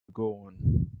go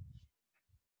on.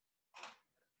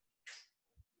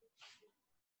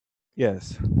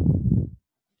 Yes.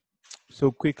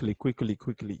 So quickly.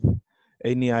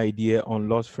 Any idea on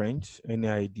lost friends? Any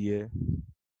idea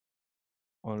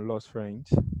on lost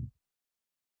friends?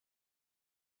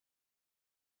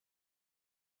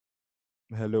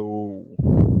 Hello.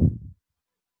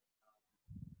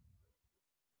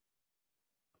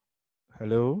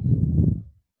 Hello.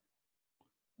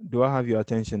 Do I have your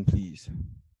attention, please?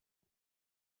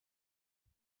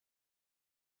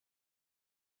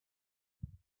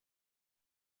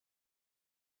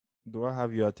 Do I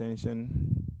have your attention?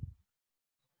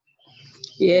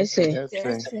 Yes, sir. Yes, sir.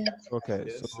 Yes, sir. Okay,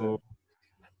 Yes, sir. so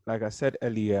like I said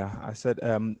earlier, I said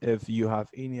if you have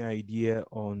any idea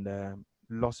on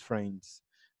lost friends,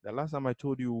 the last time I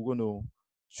told you we're gonna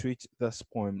treat this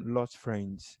poem, Lost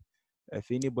Friends.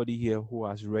 If anybody here who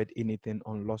has read anything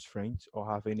on lost friends or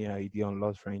have any idea on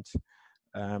lost friends,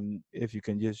 if you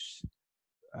can just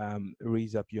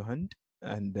raise up your hand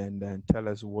and then tell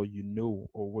us what you know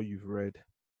or what you've read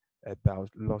about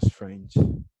lost friends.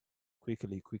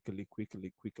 Quickly.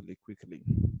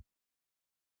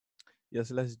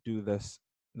 Yes, let's do this.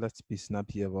 Let's be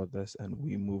snappy about this and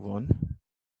we move on.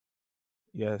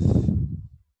 Yes.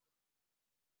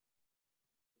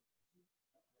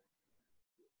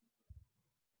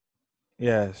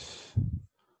 Yes.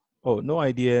 Oh, no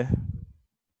idea.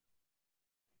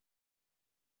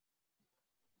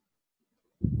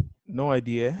 No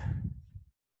idea.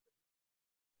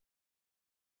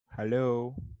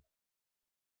 Hello.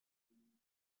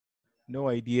 No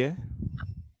idea.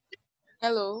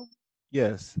 Hello.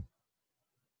 Yes.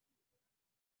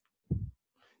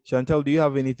 Chantel, do you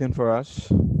have anything for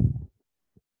us?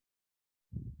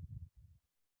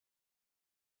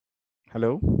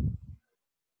 Hello?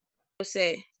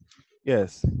 Say,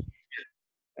 Yes.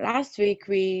 last week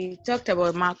we talked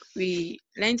about Mark. We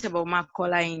learned about Mark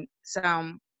Collar in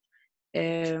some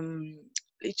um,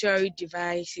 literary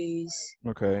devices,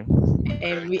 Okay.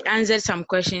 and we answered some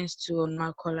questions too on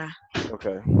Mark Collar.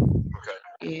 Okay.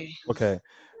 Yeah. Okay.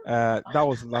 That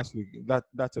was last week.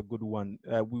 That's a good one.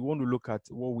 We want to look at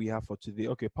what we have for today.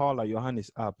 Okay, Paula, your hand is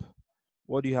up.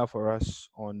 What do you have for us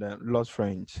on lost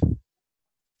friends?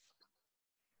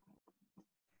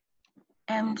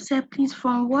 So please,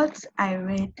 from what I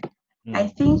read, I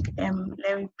Mm. think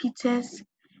Larry Peters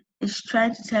is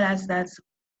trying to tell us that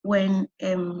when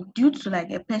due to like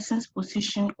a person's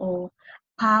position or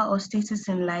power or status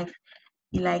in life,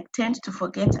 he like tends to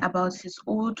forget about his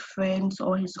old friends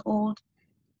or his old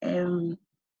um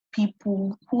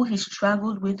people who he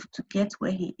struggled with to get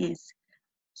where he is.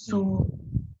 So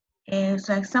Mm. it's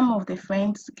like some of the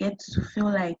friends get to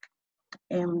feel like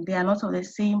they are not of the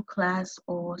same class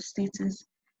or status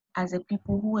as the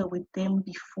people who were with them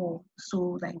before.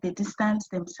 So like they distance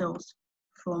themselves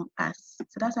from us.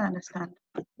 So that's what I understand.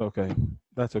 Okay,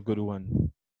 that's a good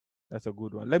one. That's a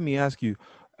good one. Let me ask you,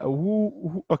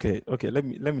 who? Okay. Let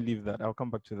me leave that. I'll come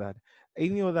back to that.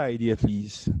 Any other idea,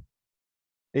 please?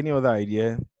 Any other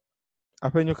idea?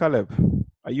 Apenyo Caleb,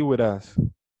 are you with us?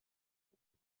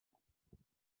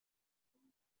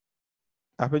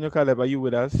 Apenyo Caleb, are you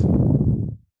with us?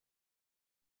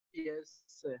 Yes,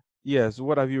 sir. Yes.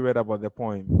 What have you read about the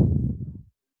poem?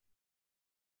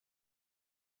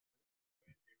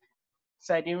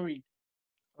 So I didn't read.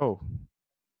 Oh.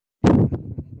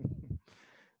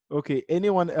 Okay.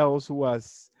 Anyone else who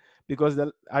has? Because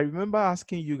I remember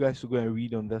asking you guys to go and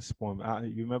read on this poem.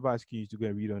 I remember asking you to go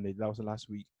and read on it. That was last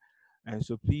week. And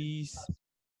so please,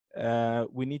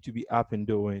 we need to be up and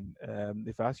doing.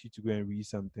 If I ask you to go and read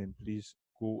something, please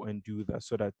go and do that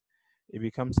so that it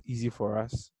becomes easy for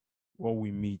us when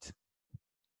we meet.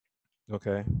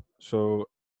 Okay. So,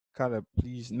 Caleb,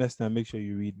 please next time make sure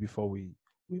you read before we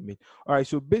meet. All right.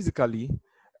 So basically,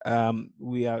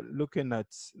 we are looking at,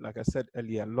 like I said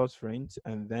earlier, lost friends,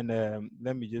 and then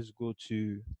let me just go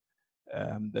to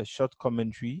the short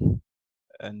commentary,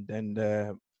 and then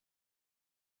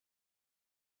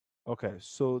okay.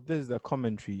 So this is the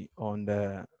commentary on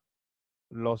the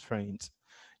lost friends.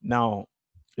 Now,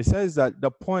 it says that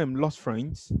the poem Lost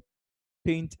Friends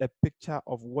paint a picture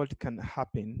of what can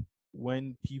happen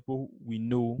when people we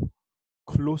know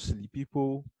closely,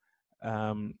 people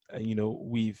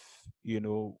we've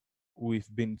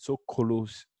we've been so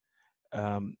close,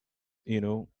 um,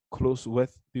 close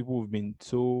with people we've been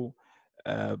so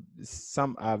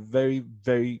some are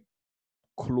very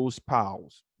close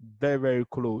pals, very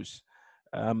close,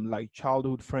 like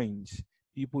childhood friends,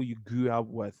 people you grew up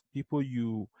with, people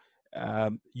you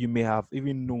may have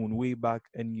even known way back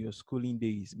in your schooling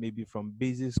days, maybe from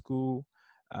basic school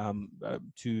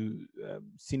to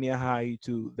senior high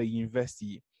to the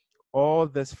university. all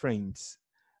these friends,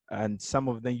 and some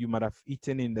of them you might have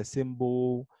eaten in the same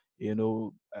bowl,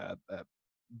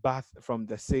 bath from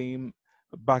the same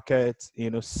bucket,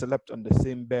 slept on the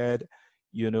same bed,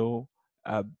 you know,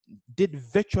 uh, did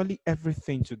virtually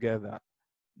everything together.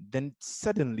 Then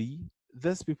suddenly,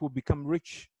 these people become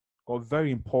rich or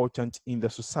very important in the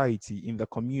society, in the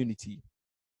community.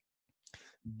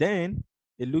 Then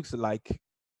it looks like,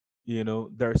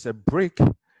 there's a break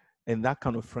in that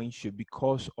kind of friendship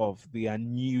because of their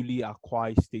newly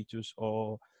acquired status,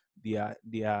 or their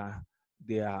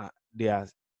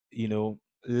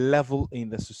level in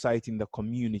the society, in the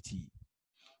community.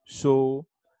 So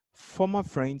former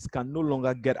friends can no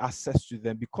longer get access to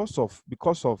them because of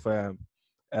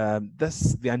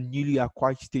this their newly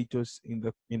acquired status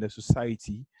in the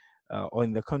society, or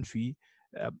in the country.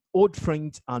 Old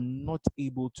friends are not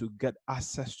able to get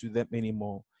access to them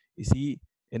anymore. You see,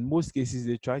 in most cases,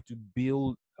 they try to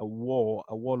build a wall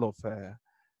of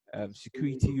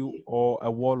security, or a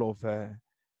wall of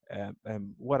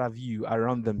what have you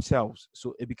around themselves.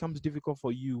 So it becomes difficult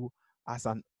for you as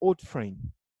an old friend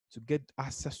to get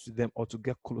access to them or to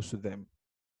get close to them.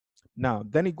 Now,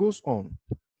 then it goes on.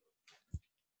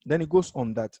 Then it goes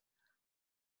on that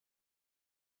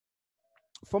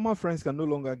former friends can no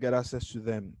longer get access to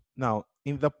them. Now,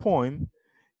 in the poem,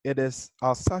 it is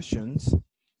assertions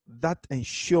that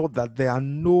ensure that there are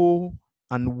no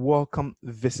unwelcome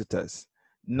visitors.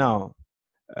 Now,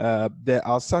 the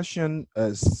assertion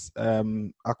is,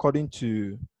 according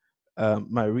to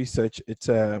my research,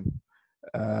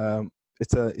 um,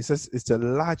 it says it's a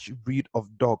large breed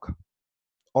of dog,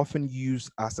 often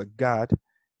used as a guard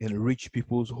in rich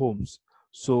people's homes.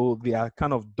 So they are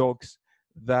kind of dogs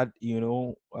that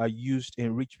are used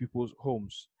in rich people's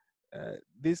homes.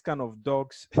 These kind of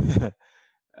dogs,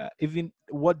 even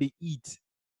what they eat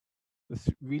is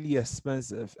really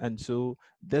expensive, and so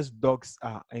these dogs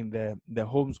are in the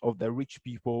homes of the rich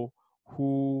people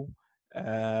who,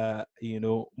 more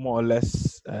or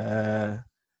less, uh,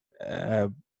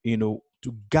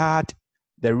 to guard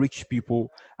the rich people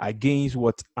against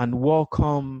what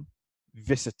unwelcome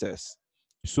visitors.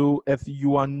 So if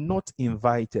you are not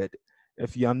invited,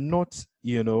 if you are not,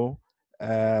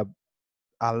 uh,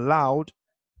 allowed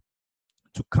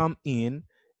to come in,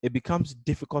 it becomes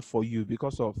difficult for you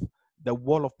because of the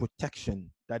wall of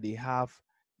protection that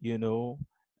you know,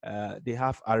 they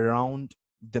have around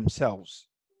themselves.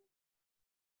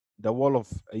 The wall of,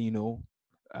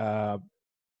 uh,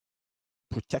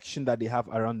 protection that they have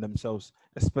around themselves,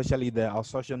 especially the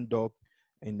Alsatian dog,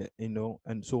 and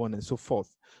and so on and so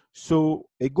forth. So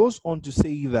it goes on to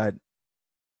say that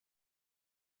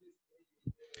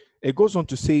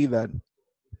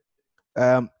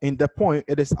in the point,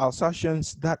 it is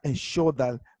Alsatians that ensure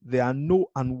that there are no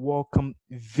unwelcome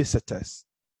visitors.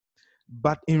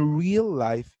 But in real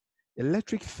life,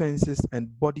 electric fences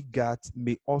and bodyguards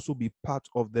may also be part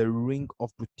of the ring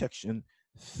of protection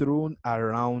thrown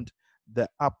around the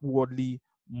upwardly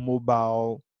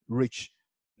mobile rich.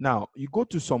 Now, you go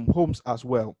to some homes as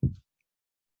well.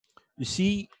 You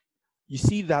see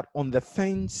that on the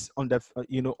fence, on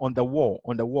the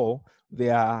wall,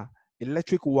 there are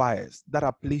electric wires that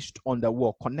are placed on the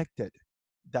wall, connected,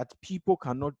 that people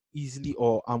cannot easily,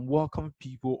 or unwelcome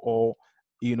people, or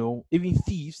even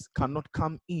thieves cannot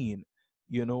come in,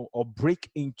 or break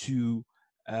into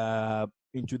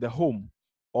the home,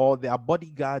 or their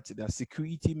bodyguards, their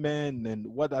security men, and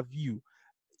what have you,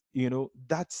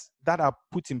 that are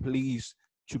put in place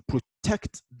to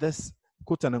protect this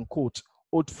quote and unquote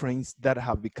old friends that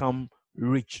have become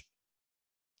rich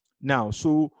now.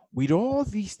 So with all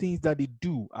these things that they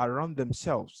do around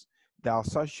themselves, the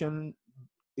Alsatian,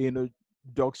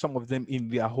 dog, some of them in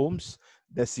their homes,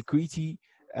 the security,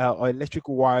 or electric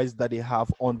wires that they have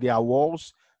on their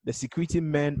walls, the security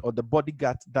men or the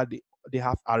bodyguards that they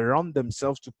have around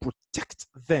themselves to protect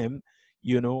them,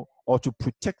 or to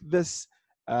protect this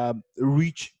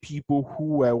rich people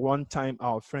who were one time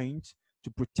our friends,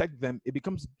 to protect them. It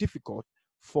becomes difficult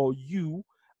for you,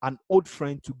 an old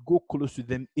friend, to go close to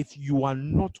them if you are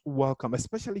not welcome,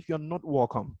 especially if you're not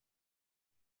welcome.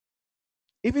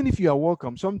 Even if you are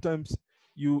welcome, sometimes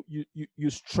you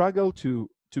struggle to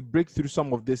break through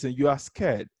some of this, and you are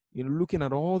scared, looking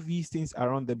at all these things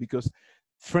around them, because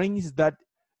friends that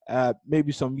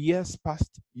maybe some years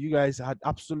past, you guys had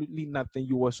absolutely nothing.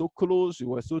 You were so close, you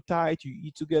were so tight, you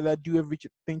eat together, do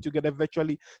everything together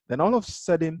virtually. Then all of a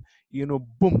sudden,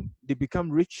 boom, they become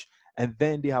rich, and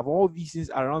then they have all these things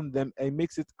around them, and it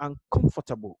makes it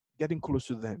uncomfortable getting close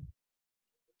to them.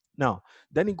 Now,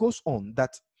 then it goes on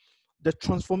that the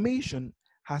transformation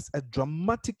has a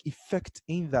dramatic effect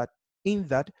in that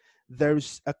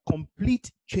there's a complete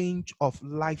change of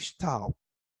lifestyle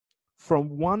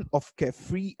from one of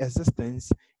carefree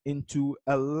existence into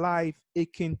a life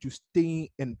akin to staying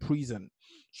in prison.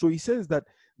 So he says that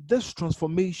this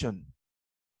transformation,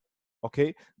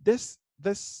 okay, this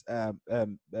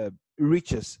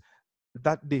riches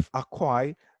that they've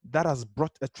acquired, that has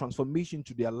brought a transformation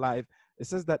to their life. It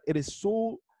says that it is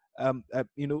so it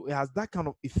has that kind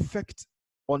of effect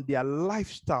on their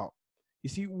lifestyle. You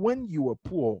see, when you were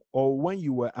poor or when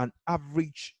you were an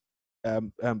average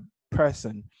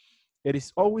person, it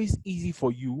is always easy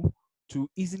for you to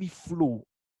easily flow,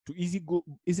 to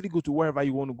easily go to wherever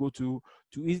you want to go to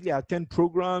easily attend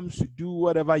programs, to do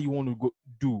whatever you want to go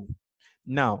do.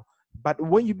 Now, but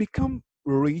when you become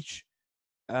rich,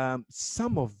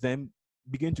 some of them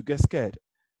begin to get scared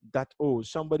that, oh,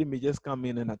 somebody may just come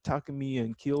in and attack me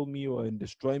and kill me or and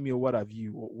destroy me or what have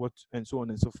you, or what, and so on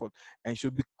and so forth. And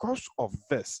so because of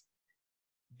this,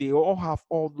 they all have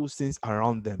all those things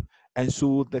around them. And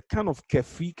so the kind of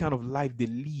carefree kind of life they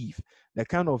live, the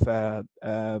kind of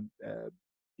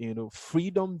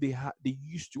freedom they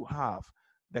used to have,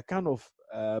 the kind of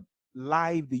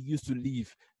life they used to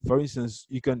live. For instance,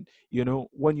 you can,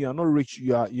 when you are not rich,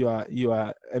 you are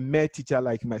a mere teacher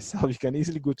like myself. You can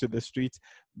easily go to the street,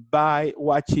 buy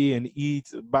wachi and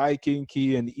eat, buy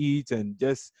kinky and eat, and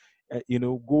just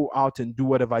go out and do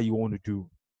whatever you want to do.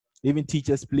 Even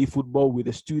teachers play football with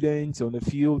the students on the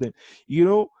field, and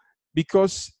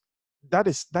because that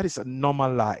is a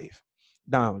normal life.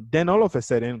 Now, then all of a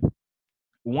sudden,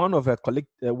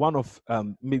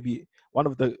 maybe one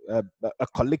of the a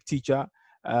colleague teacher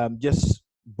just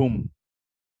boom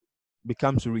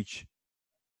becomes rich.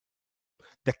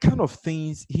 The kind of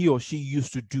things he or she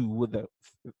used to do with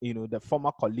the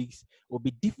former colleagues will be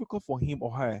difficult for him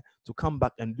or her to come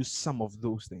back and do some of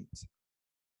those things.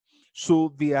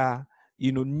 So their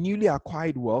newly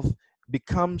acquired wealth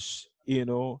becomes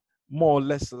more or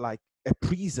less like a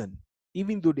prison.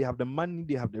 Even though they have the money,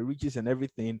 they have the riches and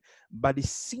everything, but they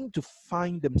seem to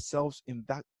find themselves in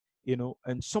that in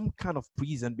some kind of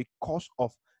prison because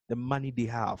of the money they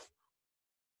have.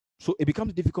 So it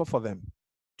becomes difficult for them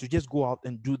to just go out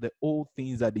and do the old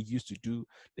things that they used to do,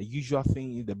 the usual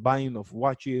thing, the buying of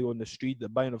wachi on the street, the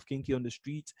buying of kinky on the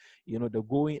street, the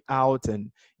going out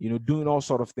and, doing all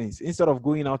sort of things. Instead of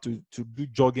going out to do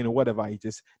jogging or whatever it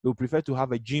is, they'll prefer to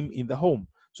have a gym in the home.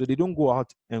 So they don't go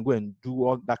out and go and do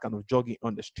all that kind of jogging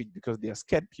on the street because they are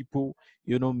scared people,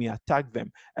 may attack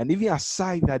them. And even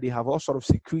aside that, they have all sort of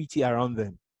security around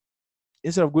them.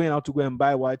 Instead of going out to go and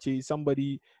buy wachi,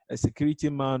 somebody, a security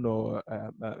man or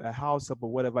a house up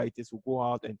or whatever it is, will go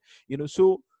out and,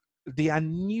 so they are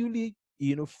newly,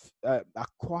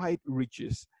 acquired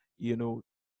riches,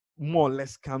 more or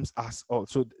less comes as all.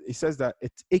 So it says that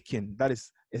it's aching, that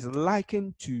is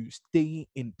likened to staying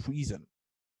in prison.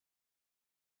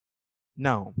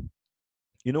 Now,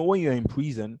 when you're in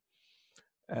prison,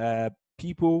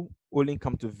 people only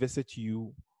come to visit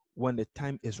you when the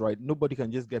time is right. Nobody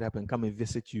can just get up and come and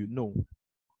visit you. No.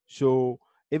 So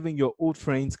even your old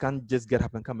friends can't just get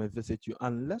up and come and visit you,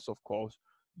 unless, of course,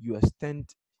 you extend,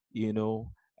 a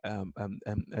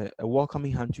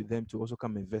welcoming hand to them to also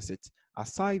come and visit.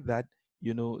 Aside that,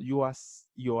 you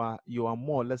are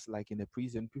more or less like in a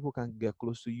prison. People can't get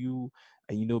close to you,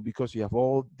 and because you have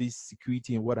all this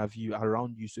security and what have you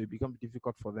around you, so it becomes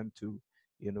difficult for them to,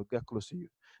 get close to you.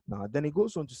 Now, then it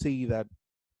goes on to say that,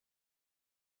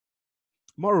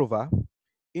 moreover,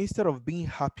 instead of being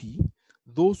happy,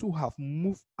 those who have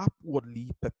moved upwardly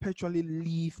perpetually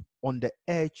live on the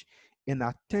edge and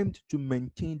attempt to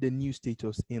maintain the new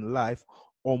status in life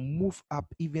or move up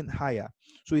even higher.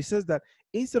 So he says that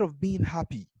instead of being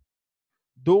happy,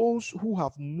 those who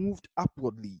have moved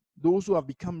upwardly, those who have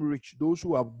become rich, those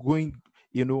who are going,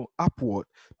 upward,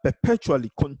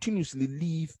 perpetually, continuously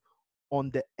live on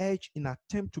the edge in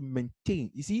attempt to maintain.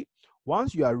 You see,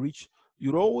 once you are rich,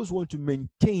 you always want to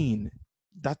maintain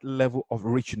that level of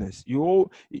richness. You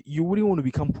wouldn't want to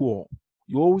become poor.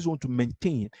 You always want to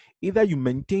maintain. Either you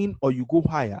maintain or you go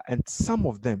higher. And some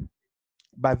of them,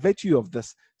 by virtue of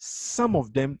this, some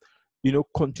of them,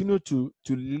 continue to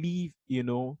live,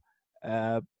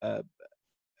 uh, uh,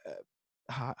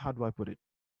 how do I put it?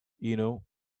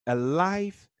 A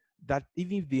life that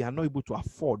even if they are not able to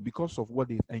afford because of what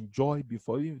they've enjoyed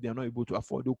before, even if they are not able to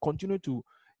afford, they'll continue to,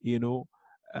 you know,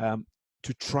 um,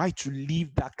 to try to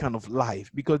live that kind of life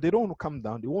because they don't want to come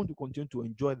down. They want to continue to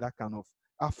enjoy that kind of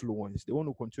affluence. They want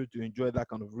to continue to enjoy that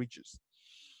kind of riches.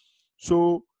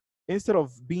 So instead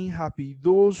of being happy,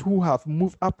 those who have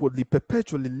moved upwardly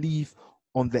perpetually live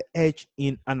on the edge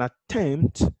in an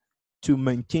attempt to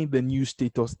maintain the new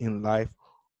status in life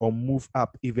or move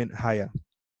up even higher.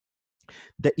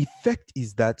 The effect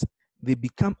is that they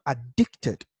become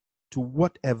addicted to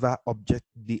whatever object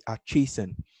they are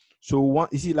chasing. So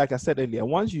you see, like I said earlier,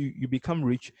 once you become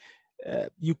rich,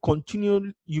 you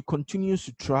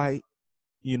continuously try,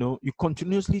 you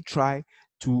continuously try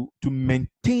to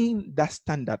maintain that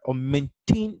standard or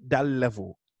maintain that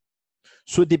level.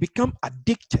 So they become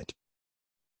addicted.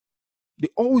 They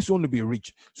always want to be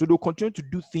rich. So they'll continue to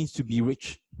do things to be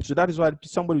rich. So that is why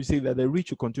somebody will say that the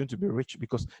rich will continue to be rich,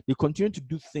 because they continue to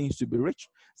do things to be rich.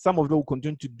 Some of them will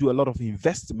continue to do a lot of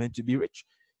investment to be rich.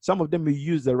 Some of them will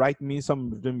use the right means.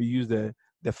 Some of them will use the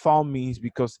foul means,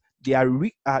 because they are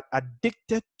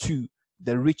addicted to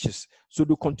the riches. So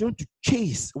they'll continue to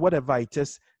chase whatever it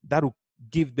is that will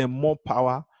give them more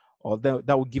power, or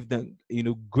that will give them,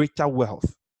 greater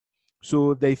wealth.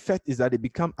 So the effect is that they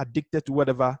become addicted to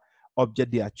whatever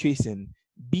object they are chasing,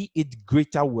 be it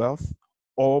greater wealth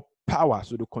or power.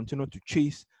 So they continue to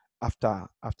chase after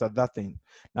that thing.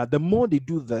 Now, the more they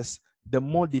do this, the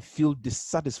more they feel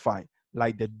dissatisfied,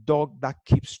 like the dog that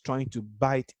keeps trying to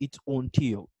bite its own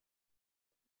tail.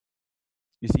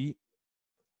 You see?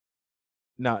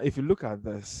 Now, if you look at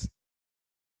this,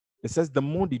 it says the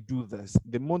more they do this,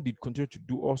 the more they continue to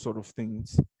do all sort of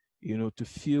things, to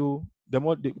feel, the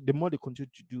more they continue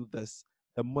to do this,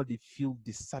 the more they feel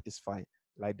dissatisfied,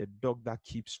 like the dog that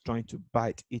keeps trying to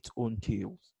bite its own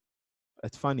tails.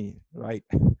 It's funny, right?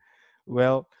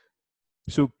 Well,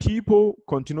 so people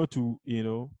continue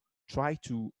to, try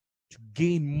to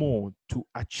gain more, to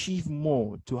achieve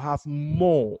more, to have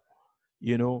more,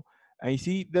 you know. And you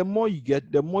see, the more you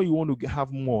get, the more you want to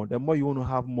have more, the more you want to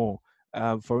have more.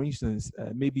 For instance,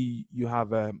 maybe you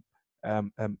have a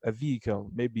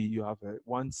vehicle, maybe you have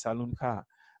one salon car,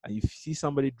 and you see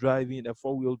somebody driving a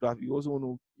four-wheel drive, you also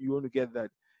want to get that.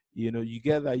 You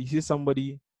get that. You see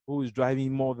somebody who is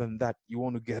driving more than that, you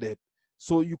want to get it.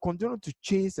 So you continue to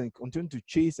chase and continue to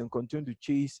chase and continue to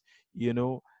chase,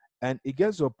 and it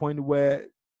gets to a point where,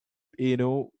 you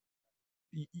know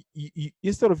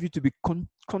instead of you to be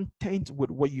content with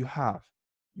what you have,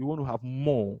 you want to have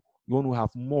more. You want to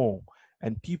have more,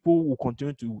 and people will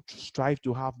continue to strive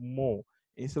to have more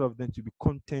instead of them to be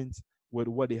content with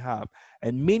what they have.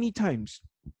 And many times,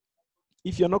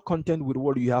 if you're not content with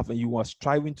what you have and you are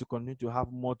striving to continue to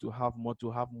have more, to have more,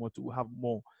 to have more, to have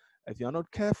more, if you're not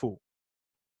careful,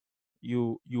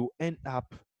 you end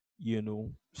up,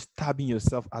 stabbing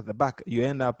yourself at the back. You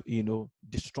end up,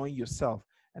 destroying yourself.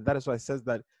 And that is why it says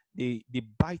that they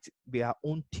bite their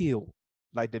own tail,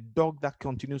 like the dog that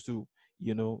continues to,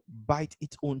 bite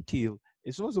its own tail.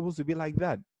 It's not supposed to be like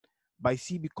that. But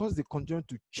see, because they continue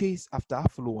to chase after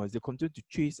affluence, they continue to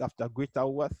chase after greater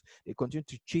wealth, they continue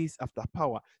to chase after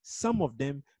power. Some of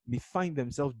them may find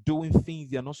themselves doing things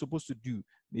they are not supposed to do.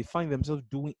 They find themselves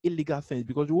doing illegal things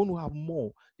because they want to have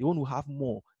more. They want to have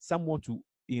more. Some want to,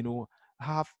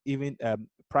 have even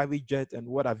private jet and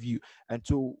what have you. And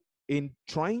so, in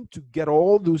trying to get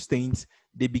all those things,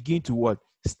 they begin to what?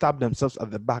 Stab themselves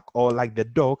at the back, or like the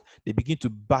dog, they begin to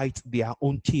bite their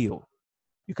own tail.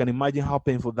 You can imagine how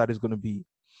painful that is going to be.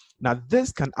 Now,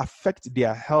 this can affect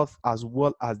their health as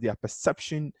well as their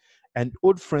perception, and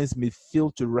old friends may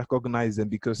fail to recognize them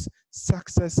because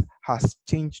success has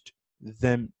changed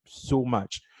them so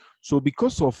much. So,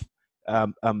 because of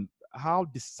how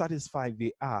dissatisfied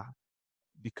they are,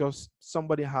 because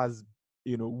somebody has,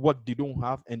 what they don't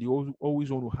have, and they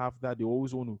always want to have that. They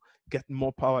always want to get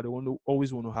more power. They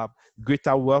always want to have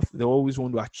greater wealth. They always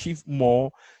want to achieve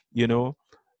more.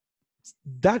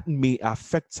 That may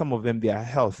affect some of them their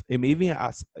health. It may even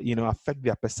affect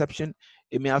their perception.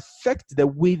 It may affect the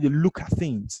way they look at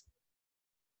things,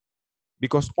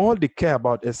 because all they care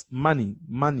about is money,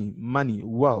 money, money,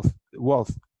 wealth,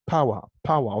 wealth, power,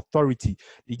 power, authority.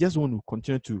 They just want to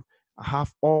continue to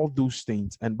have all those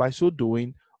things, and by so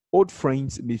doing, old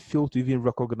friends may fail to even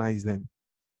recognize them.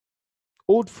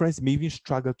 Old friends may even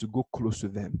struggle to go close to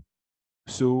them.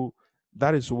 So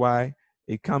that is why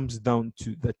it comes down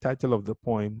to the title of the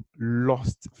poem,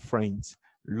 Lost Friends.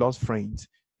 Lost friends,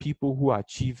 people who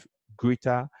achieve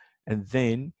greater, and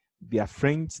then their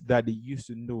friends that they used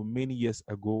to know many years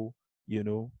ago,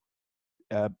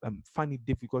 find it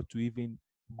difficult to even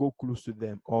go close to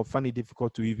them, or find it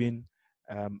difficult to even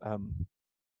um, um,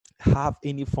 have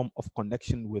any form of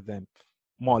connection with them.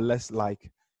 More or less like,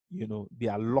 they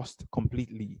are lost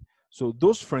completely. So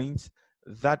those friends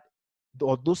that,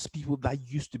 or those people that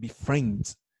used to be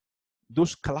friends,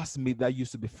 those classmates that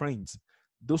used to be friends,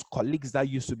 those colleagues that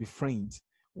used to be friends,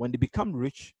 when they become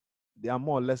rich, they are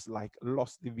more or less like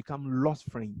lost. They become lost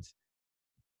friends.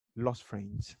 Lost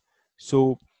friends.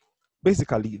 So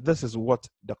basically, this is what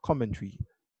the commentary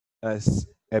is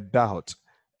about.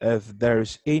 if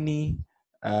there's any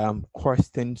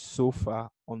question so far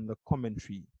on the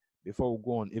commentary before we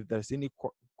go on. If there's any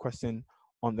question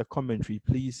on the commentary,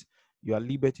 please, you are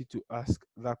liberty to ask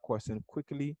that question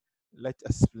quickly. Let's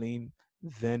explain,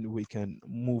 then we can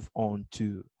move on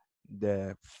to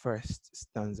the first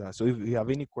stanza. So if you have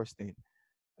any question,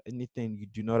 anything you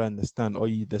do not understand, or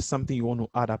there's something you want to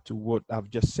add up to what I've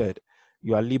just said,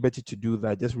 you are liberty to do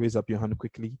that. Just raise up your hand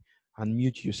quickly,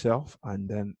 unmute yourself, and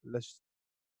then let's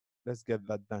get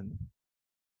that done.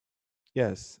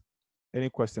 Yes. Any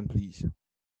question, please?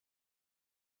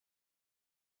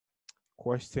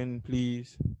 Question,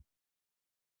 please.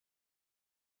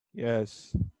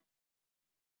 Yes.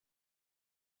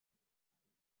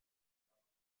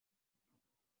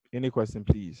 Any question,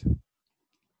 please?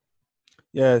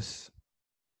 Yes.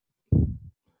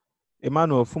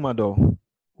 Emmanuel Fumado,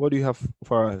 what do you have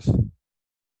for us?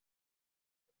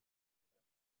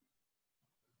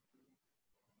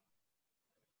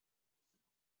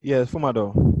 Yes,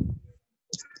 Fumado.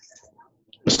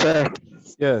 Sir,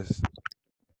 Yes.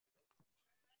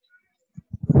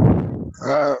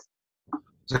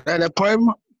 the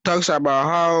poem talks about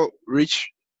how rich,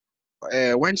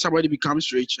 when somebody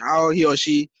becomes rich, how he or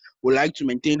she would like to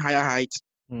maintain higher heights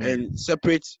and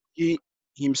separate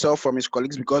himself from his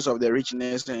colleagues because of the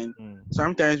richness. And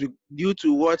sometimes, due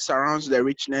to what surrounds the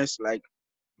richness, like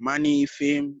money,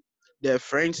 fame, the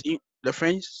friends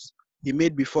he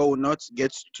made before will not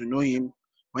get to know him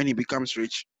when he becomes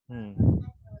rich.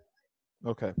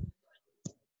 Okay.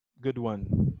 Good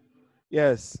one.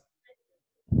 Yes.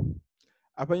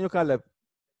 Apenyo Caleb,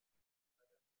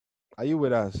 are you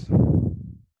with us?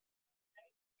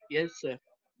 Yes, sir.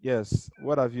 Yes.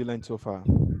 What have you learned so far?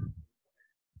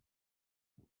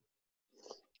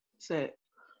 Sir,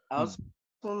 I also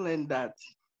learned that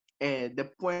the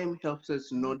poem helps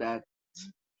us know that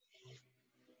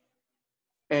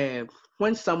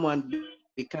when someone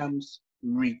becomes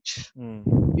rich,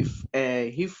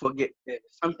 if he forget,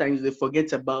 sometimes they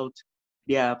forget about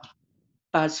their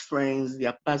past friends,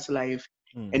 their past life,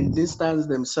 and distance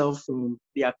themselves from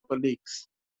their colleagues.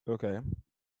 Okay.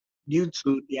 Due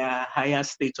to their higher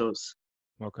status.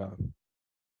 Okay.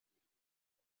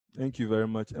 Thank you very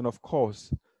much. And of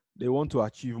course, they want to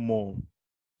achieve more.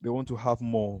 They want to have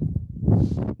more.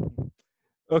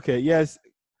 Okay, yes.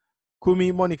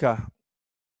 Kumi Monica.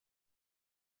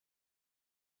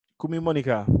 Kumi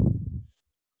Monica.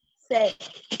 Say,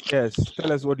 Yes,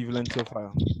 tell us what you've learned so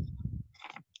far.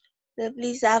 so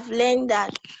please, I've learned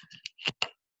that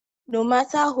no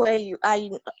matter where you are,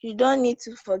 you don't need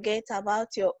to forget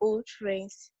about your old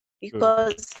friends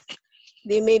because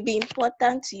they may be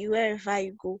important to you wherever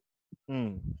you go.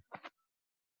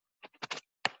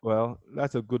 Well,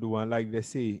 that's a good one. Like they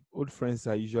say, old friends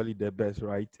are usually the best,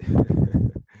 right?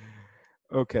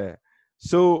 Okay.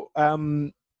 So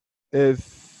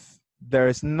if there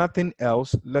is nothing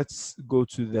else, let's go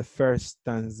to the first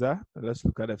stanza. Let's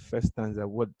look at the first stanza.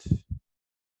 What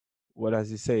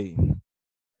does it say?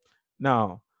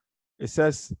 Now, it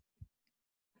says,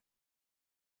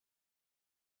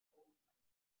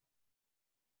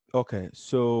 okay,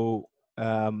 so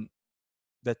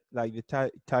that like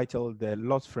the title, the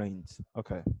lost friends.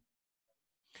 Okay.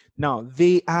 Now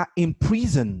they are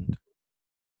imprisoned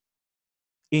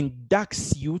in dark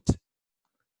suit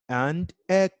and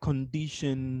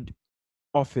air-conditioned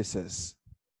offices.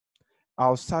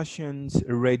 Alsatians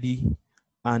ready,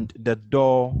 and the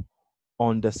door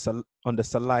on the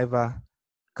saliva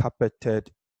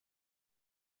carpeted.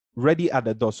 Ready at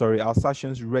the door. Sorry,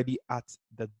 Alsatians ready at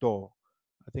the door.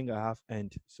 I think I have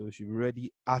end, so she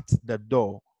ready at the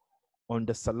door on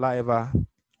the saliva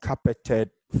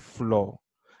carpeted floor.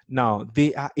 Now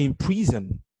they are in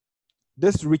prison.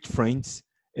 This rich friends,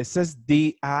 it says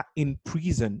they are in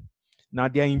prison. Now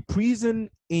they are in prison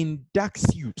in dark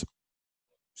suit.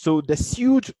 So the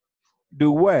suit they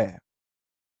wear,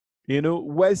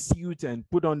 wear suit and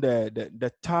put on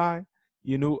the tie,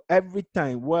 every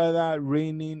time, whether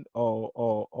raining or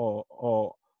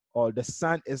the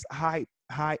sun is high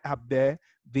up there,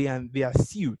 they are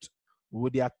suit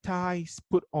with their ties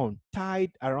put on,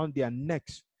 tied around their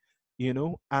necks,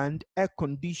 and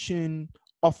air-conditioned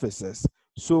offices.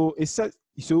 So it says,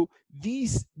 so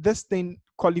this thing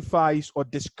qualifies or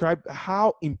describes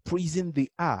how imprisoned they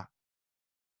are.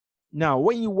 Now,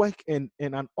 when you work in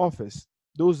an office,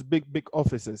 those big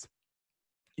offices,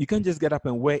 you can't just get up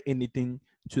and wear anything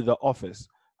to the office.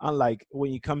 Unlike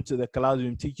when you come to the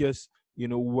classroom, teachers,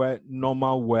 wear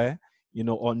normal wear,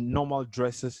 or normal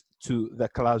dresses to the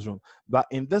classroom. But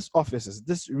in these offices,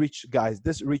 these rich guys,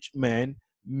 this rich men,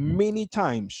 many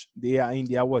times they are in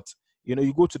their what? You know,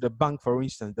 you go to the bank, for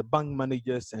instance, the bank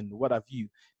managers and what have you,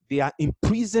 they are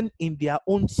imprisoned in their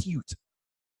own suit.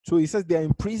 So he says they are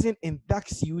imprisoned in dark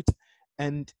suit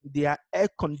and they are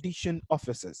air-conditioned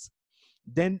officers.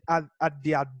 Then at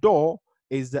their door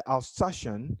is the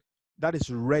Alsatian that is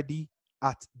ready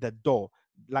at the door.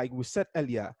 Like we said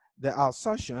earlier, the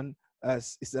Alsatian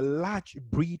is a large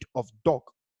breed of dog,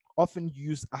 often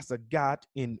used as a guard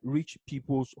in rich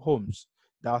people's homes.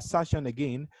 The Alsatian,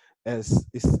 again, is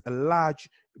a large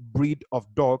breed of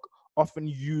dog, often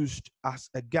used as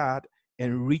a guard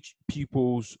in rich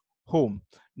people's home.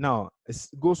 Now, it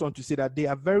goes on to say that they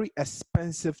are very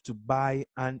expensive to buy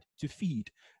and to feed.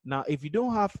 Now, if you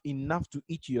don't have enough to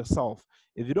eat yourself,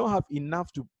 if you don't have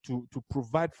enough to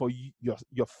provide for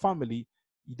your family,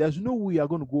 there's no way you're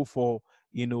going to go for,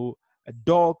 you know, a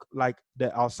dog like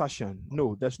the Alsatian.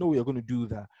 No, there's no way you're going to do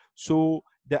that. So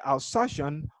the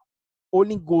Alsatian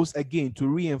only goes again to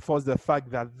reinforce the fact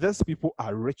that these people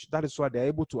are rich. That is why they're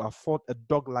able to afford a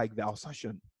dog like the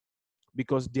Alsatian,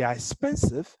 because they are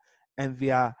expensive and they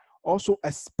are also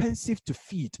expensive to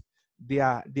feed. They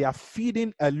are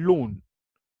feeding alone.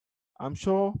 I'm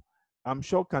sure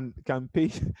can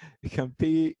pay can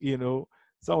pay, you know,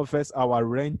 some of us our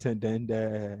rent and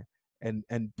then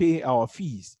and pay our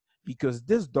fees, because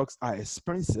these dogs are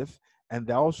expensive and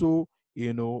they're also,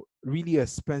 you know, really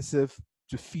expensive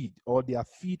to feed, or their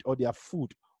feed or their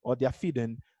food or their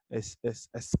feeding is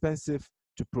expensive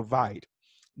to provide.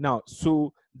 Now,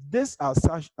 so these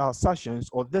Alsatians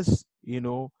or this, you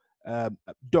know,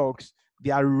 dogs,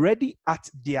 they are ready at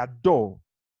their door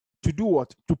to do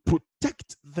what? To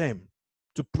protect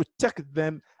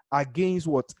them against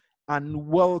what?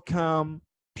 Unwelcome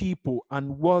people,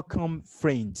 unwelcome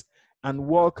friends,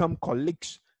 unwelcome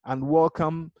colleagues,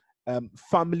 unwelcome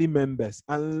family members,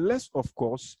 unless, of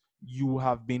course, you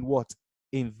have been what?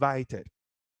 Invited.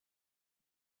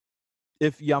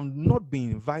 If you have not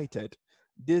been invited,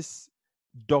 these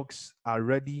dogs are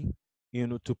ready, you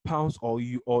know, to pounce on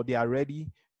you, or they are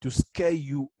ready to scare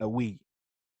you away.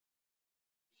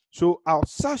 So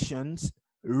Alsatians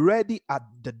ready at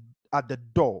the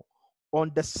door,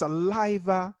 on the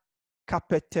saliva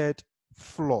carpeted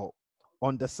floor,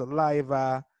 on the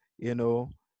saliva, you know.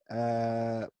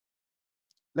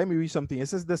 Let me read something. It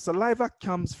says the saliva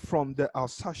comes from the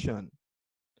Alsatian,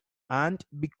 and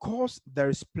because there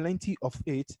is plenty of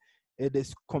it, it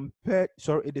is compared.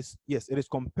 Sorry, it is, yes, it is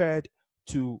compared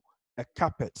to a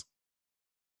carpet.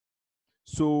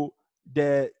 So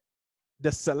the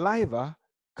saliva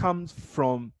comes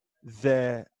from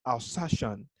the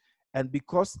Alsatian, and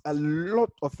because a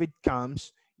lot of it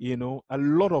comes, you know, a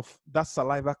lot of that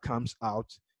saliva comes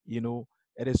out, you know,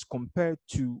 it is compared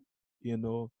to, you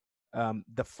know,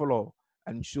 the floor.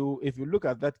 And so if you look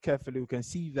at that carefully, you can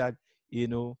see that, you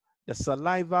know, the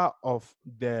saliva of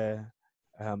the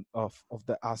of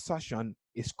the Alsatian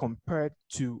is compared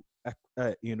to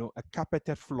a you know, a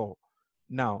carpeted floor.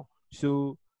 Now,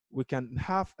 so we can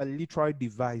have a literary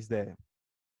device there.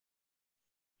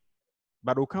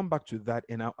 But we'll come back to that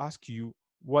and I'll ask you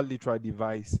what literary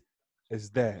device is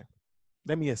there.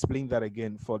 Let me explain that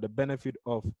again for the benefit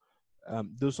of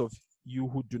those of you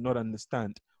who do not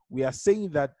understand. We are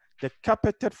saying that the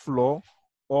carpeted floor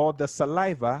or the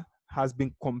saliva has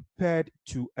been compared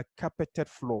to a carpeted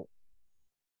floor.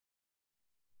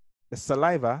 The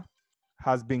saliva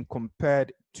has been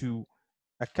compared to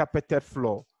a carpeted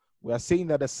floor. We are saying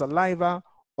that the saliva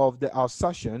of the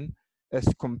Alsatian is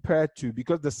compared to,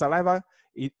 because the saliva,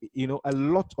 you know, a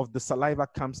lot of the saliva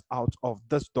comes out of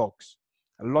these dogs.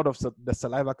 A lot of the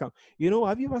saliva comes. You know,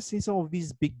 have you ever seen some of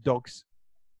these big dogs?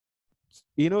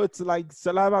 You know, it's like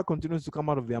saliva continues to come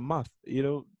out of their mouth. You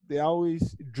know, they're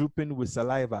always drooping with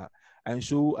saliva. And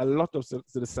so a lot of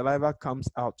the saliva comes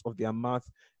out of their mouth.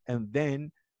 And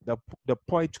then the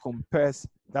poet compares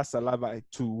that saliva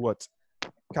to what?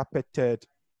 Carpeted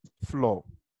floor.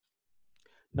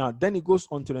 Now, then it goes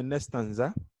on to the next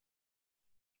stanza.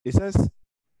 It says,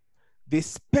 they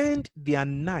spend their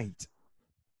night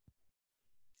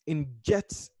in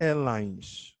jet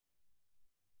airlines,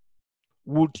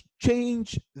 would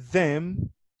change them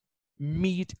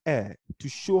mid-air to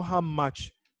show how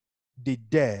much they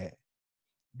dare.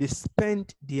 They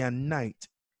spend their night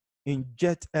in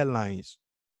jet airlines.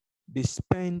 They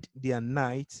spend their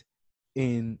night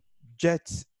in jet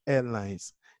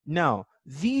airlines. Now,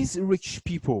 these rich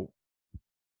people,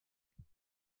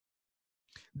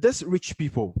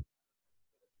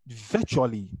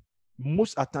 virtually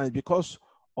most at times, because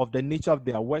of the nature of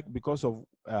their work, because of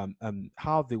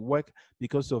how they work,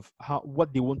 because of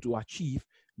what they want to achieve,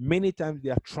 many times they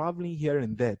are traveling here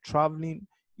and there, traveling,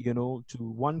 to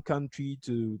one country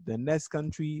to the next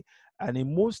country, and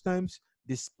in most times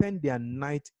they spend their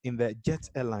night in the jet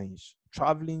airlines,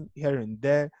 traveling here and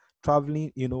there,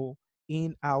 traveling,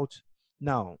 in, out.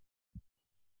 Now,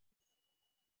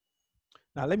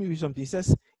 let me read something. It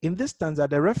says, in this stanza,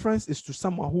 the reference is to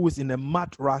someone who is in a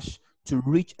mad rush to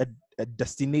reach a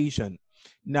destination.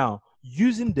 Now,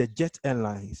 using the jet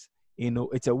airlines,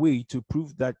 it's a way to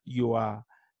prove that you are,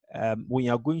 when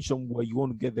you're going somewhere, you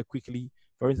want to get there quickly.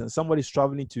 For instance, somebody is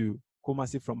traveling to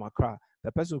Kumasi from Accra.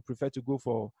 The person would prefer to go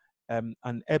for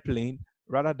an airplane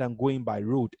rather than going by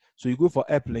road. So you go for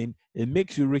airplane, it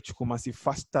makes you reach Kumasi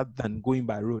faster than going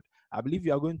by road. I believe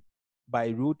you are going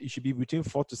by road, it should be between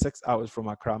 4 to 6 hours from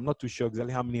Accra. I'm not too sure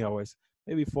exactly how many hours,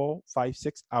 maybe 4, 5,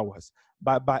 6 hours.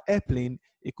 But by airplane,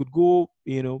 it could go,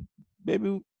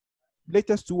 maybe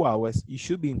latest 2 hours, you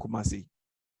should be in Kumasi.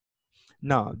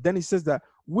 Now, then it says that,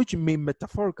 which may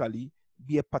metaphorically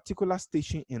be a particular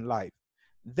station in life.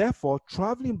 Therefore,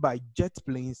 traveling by jet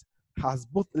planes has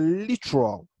both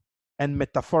literal and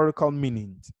metaphorical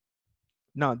meanings.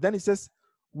 Now, then it says,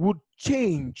 would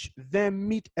change them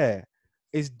mid-air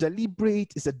is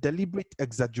a deliberate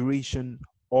exaggeration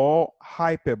or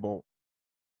hyperbole.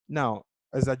 Now,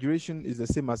 exaggeration is the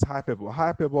same as hyperbole.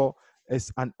 Hyperbole is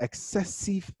an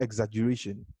excessive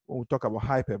exaggeration. When we talk about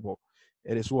hyperbole,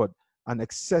 it is what? An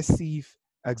excessive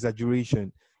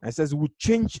exaggeration. And it says, would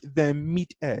change them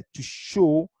mid-air to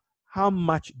show how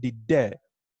much they dare.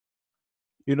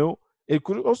 It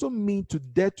could also mean to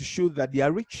dare to show that they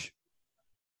are rich.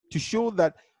 To show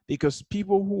that, because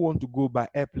people who want to go by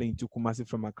airplane to Kumasi,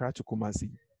 from Accra to Kumasi,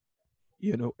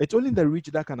 it's only the rich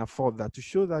that can afford that, to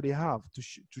show that they have, to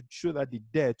show that they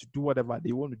dare to do whatever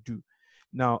they want to do.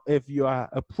 Now, if you are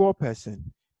a poor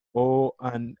person or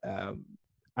an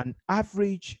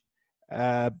average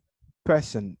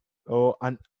person, or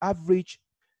an average,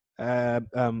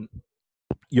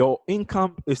 your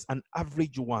income is an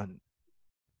average one,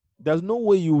 there's no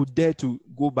way you would dare to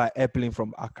go by airplane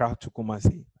from Accra to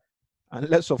Kumasi.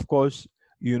 Unless, of course,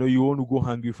 you want to go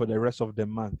hungry for the rest of the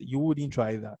month. You wouldn't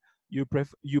try that. You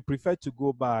prefer to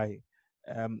go by,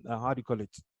 how do you call it?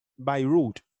 By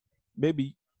road.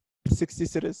 Maybe 60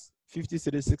 cities, 50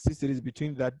 cities, 60 cities.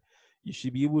 Between that, you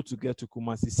should be able to get to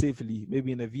Kumasi safely,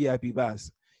 maybe in a VIP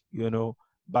bus,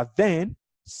 But then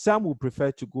some will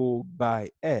prefer to go by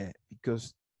air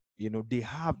because, they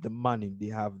have the money, they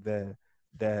have the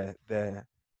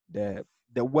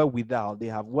wherewithal, they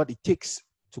have what it takes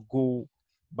to go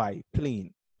by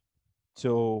plane.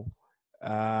 So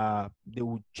they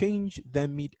would change their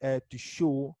mid-air to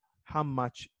show how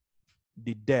much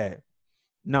they dare.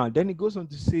 Now, then it goes on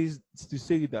to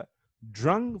say that,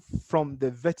 drunk from the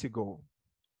vertigo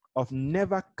of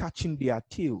never catching their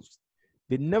tails,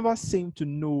 they never seem to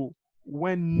know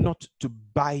when not to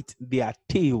bite their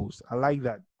tails. I like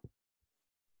that.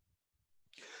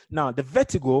 Now, the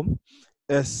vertigo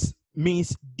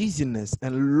means dizziness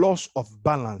and loss of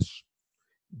balance.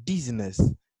 Dizziness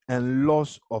and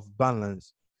loss of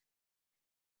balance.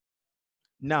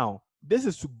 Now,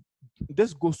 this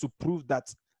goes to prove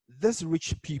that these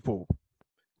rich people,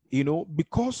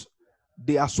 because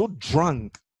they are so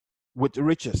drunk with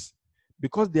riches,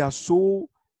 because they are so,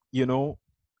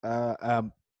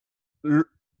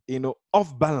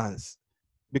 off balance,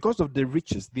 because of the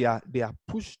riches, they are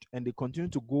pushed and they continue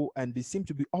to go, and they seem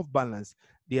to be off balance.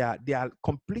 They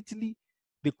completely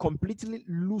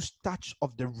lose touch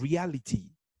of the reality.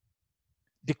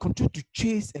 They continue to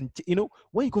chase, and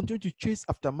when you continue to chase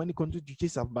after money,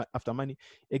 after money,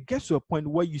 it gets to a point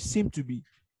where you seem to be,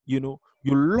 you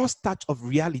lost touch of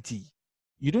reality.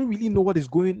 You don't really know what is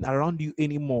going around you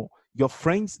anymore. Your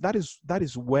friends, that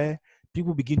is where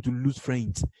people begin to lose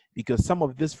friends, because some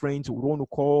of these friends would want to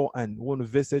call and want to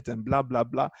visit and blah blah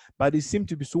blah, but they seem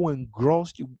to be so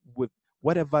engrossed with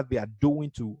whatever they are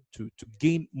doing to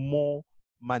gain more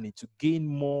money, to gain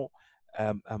more,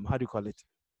 how do you call it?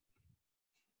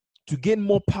 To gain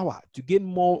more power, to gain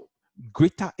more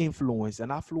greater influence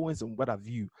and affluence and what have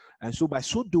you. And so by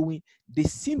so doing, they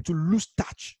seem to lose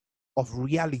touch of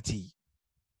reality.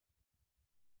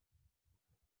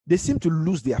 They seem to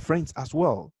lose their friends as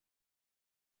well.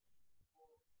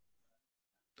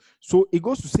 So it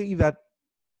goes to say that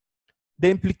the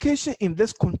implication in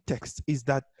this context is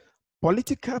that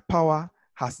political power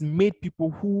has made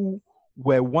people who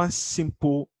were once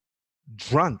simple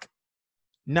drunk.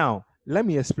 Now, let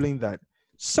me explain that.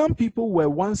 Some people were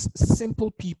once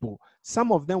simple people.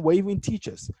 Some of them were even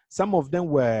teachers. Some of them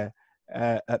were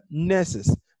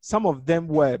nurses. Some of them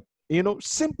were,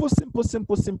 simple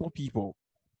people.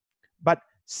 But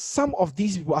some of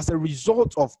these people, as a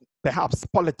result of perhaps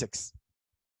politics,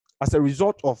 as a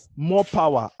result of more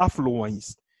power,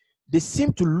 affluence, they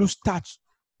seem to lose touch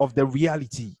of the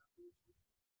reality.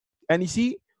 And you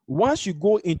see, once you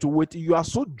go into it, you are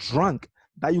so drunk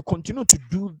that you continue to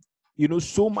do,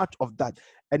 so much of that.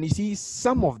 And you see,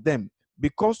 some of them,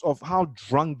 because of how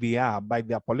drunk they are by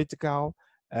their political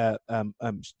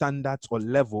standards or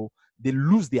level, they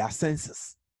lose their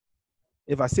senses.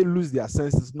 If I say lose their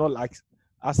senses, not like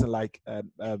as in like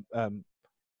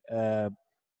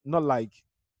not like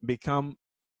become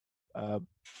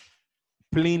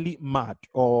plainly mad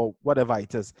or whatever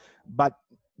it is, but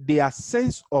their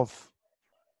sense of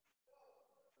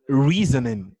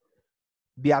reasoning,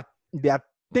 their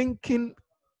thinking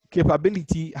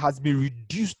capability has been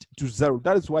reduced to zero.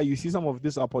 That is why you see some of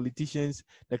these are politicians,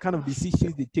 the kind of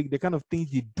decisions they take, the kind of things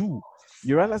they do.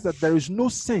 You realize that there is no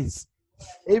sense.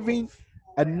 Even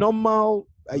a normal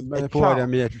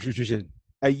child,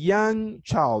 a young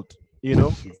child,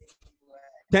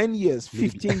 10 years,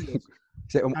 15 years,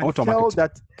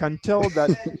 can tell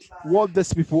that what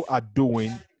these people are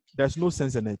doing, there's no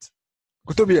sense in it.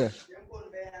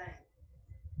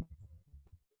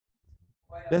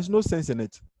 There's no sense in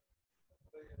it.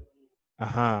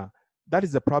 That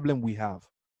is the problem we have.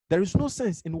 There is no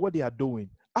sense in what they are doing.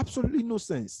 Absolutely no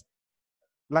sense.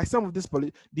 Like some of this,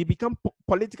 they become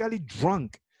politically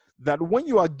drunk. That when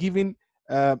you are giving,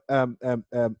 how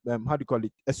do you call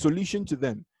it, a solution to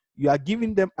them, you are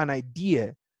giving them an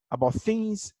idea about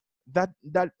things that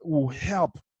will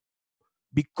help,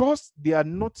 because they are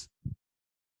not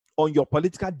on your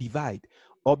political divide,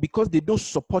 or because they don't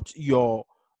support your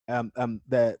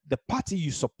the party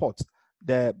you support,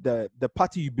 the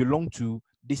party you belong to.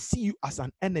 They see you as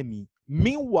an enemy.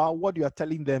 Meanwhile, what you are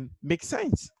telling them makes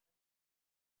sense.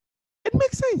 It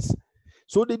makes sense.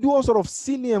 So they do all sort of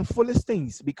silly and foolish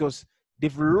things because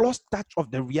they've lost touch of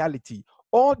the reality.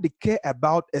 All they care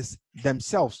about is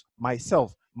themselves,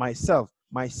 myself, myself,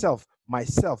 myself,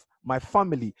 myself, my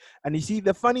family. And you see,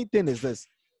 the funny thing is this: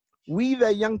 we,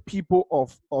 the young people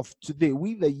of today,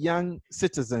 we, the young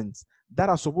citizens that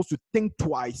are supposed to think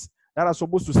twice, that are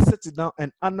supposed to sit down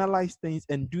and analyze things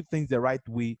and do things the right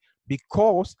way,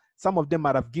 because some of them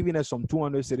might have given us some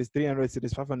 200 cities, 300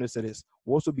 cities, 500 cities,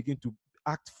 we also begin to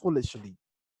act foolishly.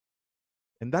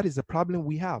 And that is the problem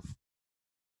we have.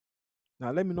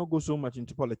 Now, let me not go so much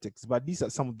into politics, but these are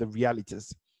some of the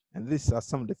realities. And these are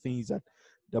some of the things that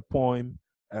the poem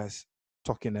is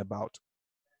talking about.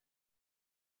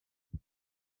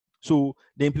 So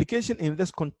the implication in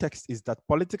this context is that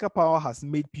political power has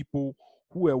made people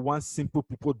who were once simple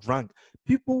people drunk.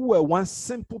 People who were once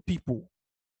simple people.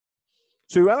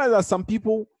 So you realize that some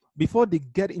people, before they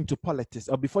get into politics,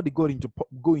 or before they go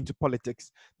into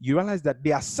politics, you realize that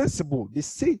they are sensible. They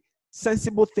say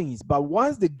sensible things, but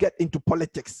once they get into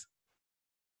politics,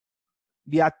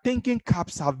 their thinking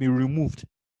caps have been removed.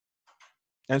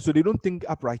 And so they don't think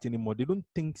upright anymore. They don't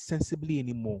think sensibly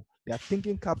anymore. Their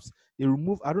thinking caps, they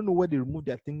remove, I don't know where they remove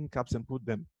their thinking caps and put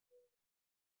them.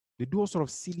 They do all sort of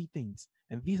silly things.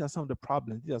 And these are some of the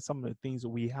problems. These are some of the things that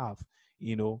we have,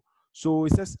 So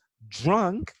it says,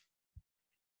 drunk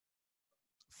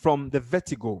from the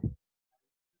vertigo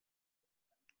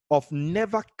of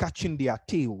never catching their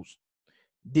tails.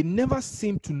 They never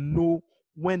seem to know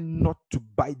when not to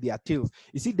bite their tails.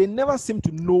 You see, they never seem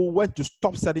to know when to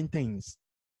stop certain things.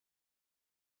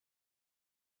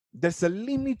 There's a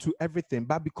limit to everything,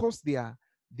 but because they are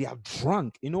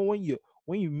drunk,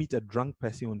 when you meet a drunk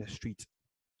person on the street,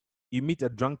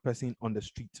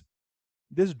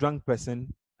 this drunk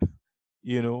person,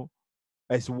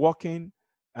 is walking,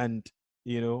 and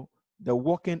the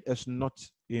walking is not,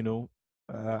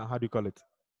 how do you call it?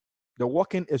 The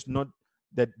walking is not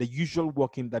the usual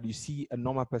walking that you see a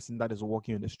normal person that is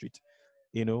walking on the street.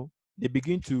 They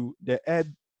begin to, the air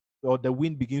or the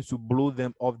wind begins to blow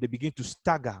them off. They begin to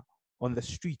stagger on the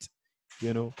street,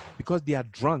 because they are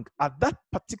drunk. At that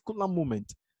particular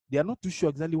moment, they are not too sure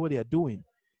exactly what they are doing.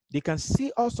 They can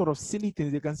say all sort of silly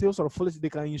things. They can say all sort of foolish. They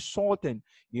can insult and,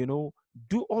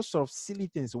 do all sort of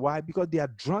silly things. Why? Because they are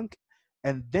drunk,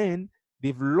 and then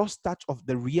they've lost touch of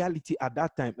the reality at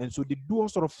that time. And so they do all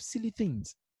sort of silly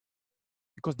things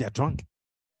because they are drunk.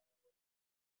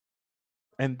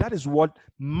 And that is what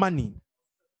money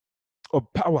or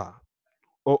power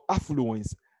or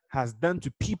affluence has done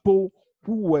to people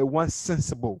who were once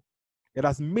sensible. It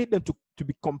has made them to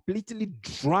be completely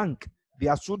drunk. They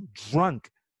are so drunk.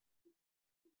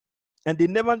 And they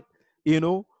never,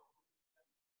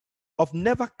 of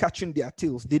never catching their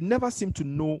tails. They never seem to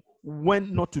know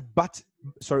when not to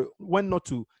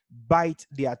bite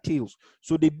their tails.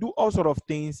 So they do all sort of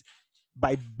things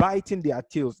by biting their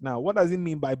tails. Now, what does it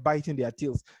mean by biting their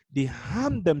tails? They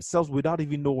harm themselves without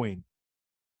even knowing.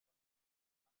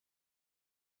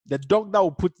 The dog that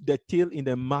will put the tail in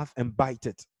the mouth and bite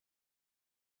it.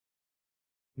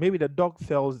 Maybe the dog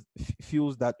feels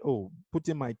that, oh,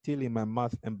 putting my tail in my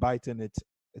mouth and biting it,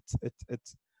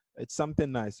 it's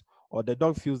something nice. Or the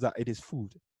dog feels that it is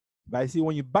food. But I see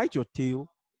when you bite your tail,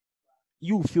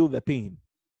 you feel the pain.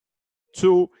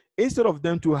 So instead of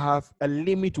them to have a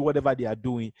limit to whatever they are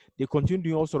doing, they continue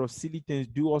doing all sort of silly things,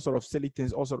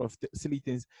 silly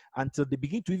things until they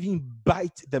begin to even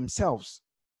bite themselves.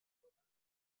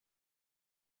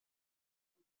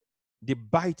 They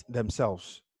bite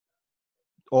themselves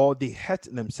or they hurt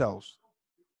themselves.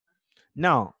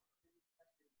 Now,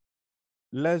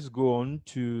 let's go on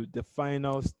to the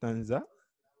final stanza.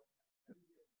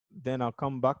 Then I'll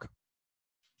come back.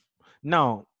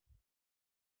 Now,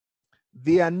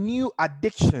 their new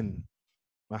addiction.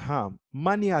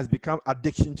 Money has become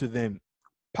addiction to them.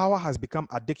 Power has become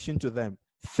addiction to them.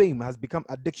 Fame has become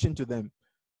addiction to them.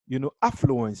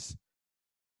 Affluence,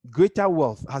 greater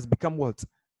wealth has become what?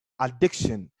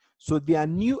 Addiction. So their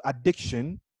new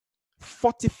addiction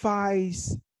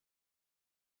fortifies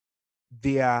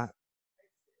their,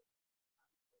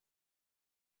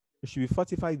 it should be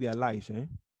fortify their lives.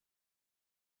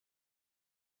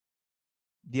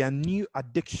 Their new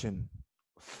addiction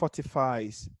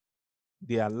fortifies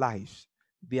their lives.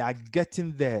 They are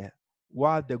getting there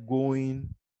while the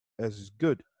going is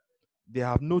good. They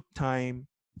have no time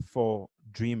for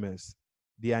dreamers.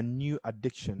 Their new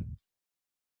addiction.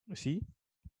 You see?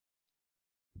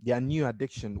 Their new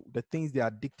addiction, the things they are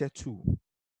addicted to.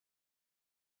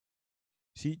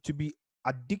 See, to be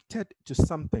addicted to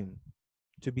something,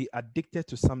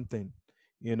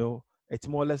 it's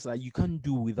more or less like you can't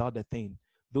do without the thing.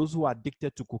 Those who are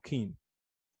addicted to cocaine,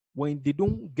 when they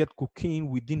don't get cocaine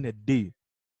within a day,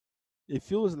 it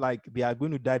feels like they are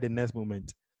going to die the next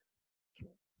moment.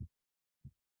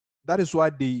 That is why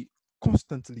they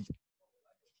constantly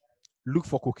look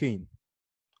for cocaine.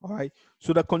 All right.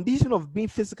 So the condition of being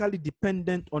physically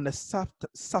dependent on a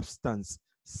substance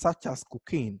such as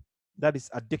cocaine, that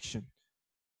is addiction.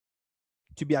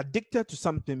 To be addicted to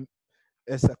something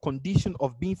is a condition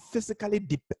of being physically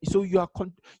so you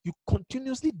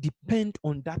continuously depend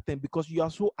on that thing because you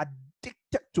are so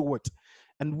addicted to it.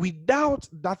 And without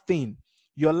that thing,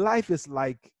 your life is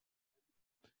like,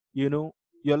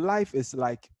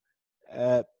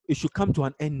 it should come to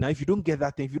an end now. If you don't get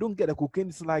that thing, if you don't get the cocaine,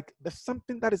 it's like there's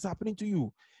something that is happening to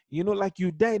you. Like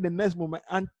you die in the next moment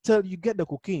until you get the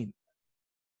cocaine.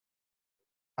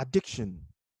 Addiction.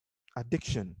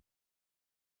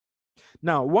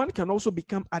 Now, one can also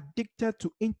become addicted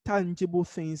to intangible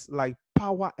things like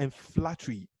power and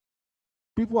flattery.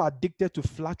 People are addicted to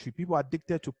flattery. People are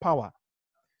addicted to power.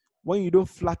 When you don't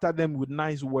flatter them with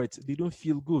nice words, they don't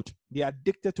feel good. They are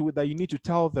addicted to it that you need to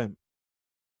tell them.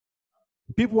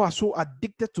 People are so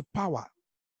addicted to power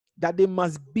that they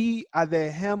must be at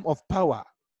the helm of power.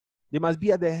 They must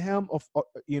be at the helm of,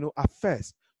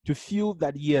 affairs to feel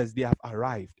that, yes, they have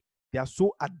arrived. They are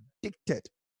so addicted.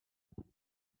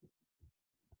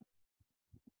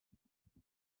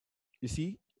 You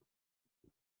see?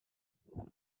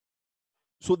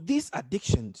 So these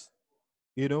addictions,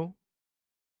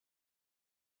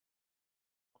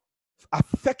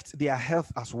 affect their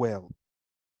health as well.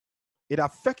 It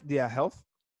affects their health.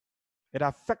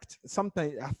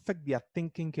 Sometimes it affects their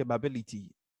thinking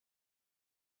capability.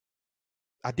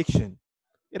 Addiction.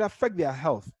 It affects their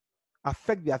health,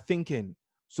 affect their thinking.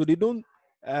 So they don't,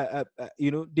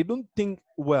 they don't think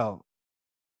well.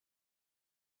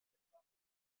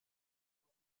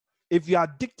 If you're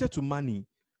addicted to money,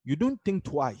 you don't think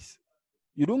twice.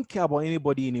 You don't care about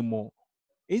anybody anymore.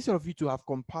 Instead of you to have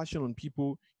compassion on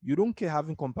people, you don't care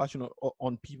having compassion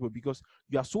on people because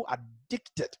you are so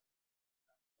addicted.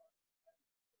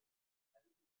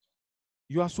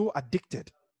 You are so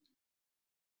addicted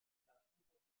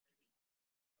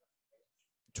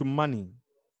to money,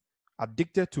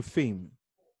 addicted to fame.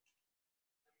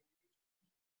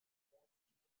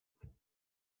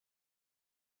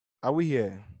 Are we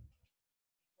here?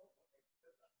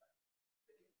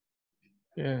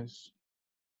 Yes.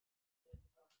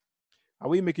 Are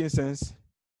we making sense?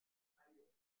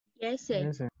 Yes, sir.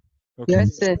 Yes, sir. Okay.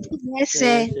 Yes, sir. Yes,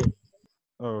 sir.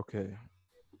 Okay.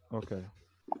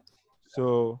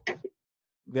 So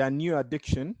their new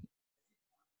addiction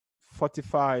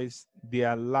fortifies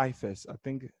their lifers. I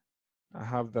think I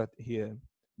have that here.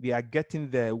 They are getting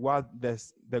there while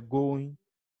the going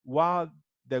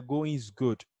is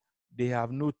good. They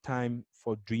have no time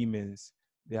for dreamers.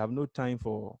 They have no time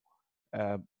for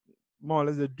more or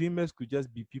less the dreamers could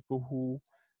just be people who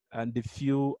and they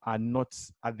feel are not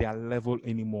at their level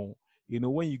anymore.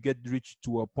 When you get rich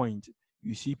to a point,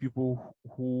 you see people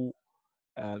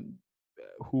um,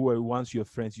 who were once your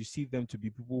friends, you see them to be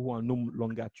people who are no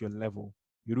longer at your level.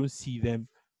 You don't see them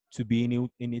to be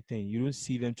anything. You don't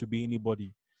see them to be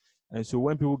anybody. And so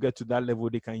when people get to that level,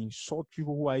 they can insult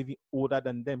people who are even older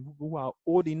than them, people who are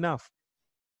old enough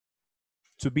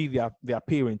to be their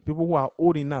parents, people who are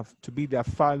old enough to be their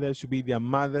fathers, to be their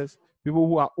mothers, people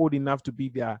who are old enough to be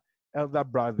their elder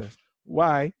brothers.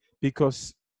 Why?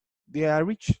 Because they are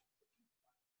rich.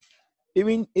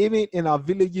 Even in our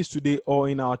villages today or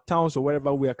in our towns or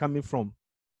wherever we are coming from,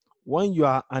 when you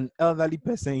are an elderly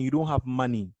person, you don't have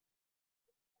money.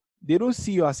 They don't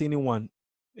see you as anyone.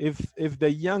 If the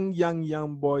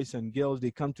young boys and girls,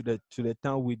 they come to the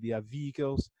town with their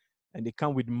vehicles and they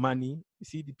come with money, you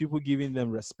see the people giving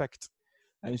them respect.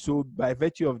 And so by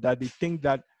virtue of that, they think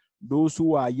that those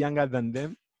who are younger than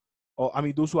them, or I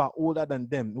mean those who are older than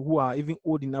them, who are even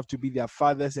old enough to be their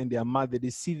fathers and their mother, they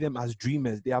see them as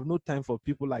dreamers. They have no time for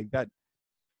people like that.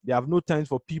 They have no time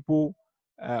for people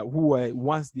who were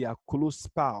once their close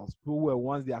pals, who were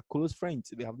once their close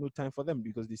friends. They have no time for them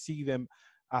because they see them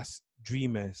as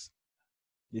dreamers.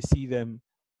 They see them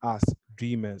as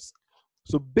dreamers.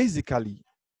 So basically,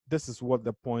 this is what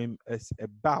the poem is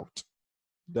about.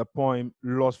 The poem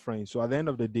Lost Friends. So at the end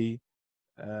of the day,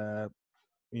 uh,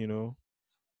 you know,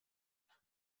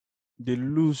 they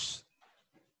lose,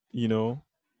 you know,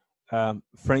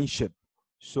 friendship.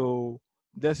 So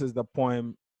this is the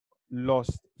poem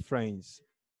Lost Friends.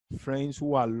 Friends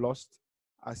who are lost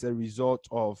as a result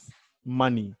of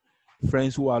money.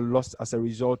 Friends who are lost as a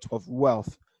result of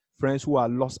wealth. Friends who are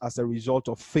lost as a result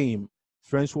of fame.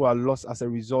 Friends who are lost as a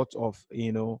result of,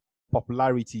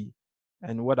 popularity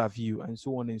and what have you, and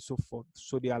so on and so forth.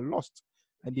 So they are lost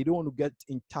and they don't want to get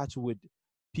in touch with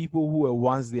people who were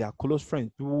once their close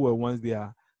friends, people who were once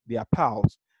their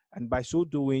pals. And by so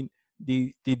doing,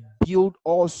 they build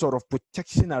all sort of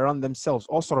protection around themselves,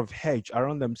 all sort of hedge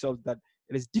around themselves, that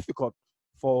it is difficult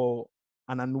for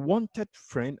an unwanted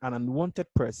friend, an unwanted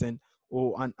person,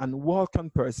 or an unwelcome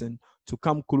person to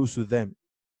come close to them.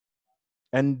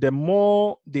 And the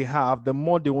more they have, the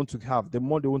more they want to have, the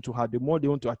more they want to have, the more they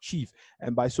want to achieve.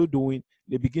 And by so doing,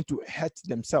 they begin to hurt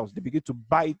themselves. They begin to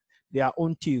bite their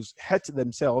own tails, hurt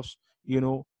themselves,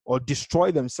 or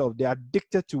destroy themselves. They are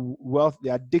addicted to wealth. They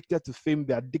are addicted to fame.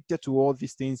 They are addicted to all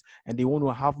these things. And they want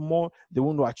to have more. They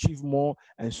want to achieve more.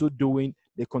 And so doing,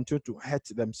 they continue to hurt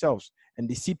themselves. And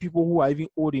they see people who are even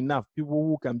old enough, people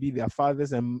who can be their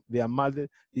fathers and their mothers,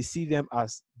 they see them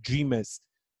as dreamers.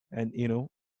 And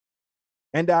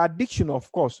the addiction, of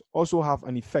course, also have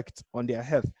an effect on their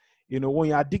health. When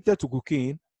you're addicted to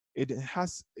cocaine, it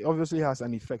obviously has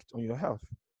an effect on your health.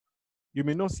 You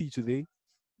may not see it today,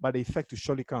 but the effect will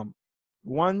surely come.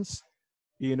 Once,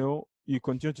 you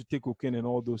continue to take cocaine and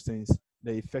all those things,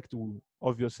 the effect will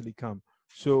obviously come.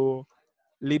 So,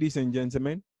 ladies and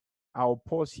gentlemen, I'll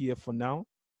pause here for now.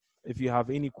 If you have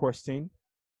any question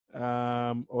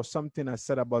or something I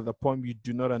said about the poem you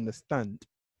do not understand,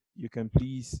 you can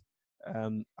please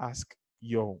ask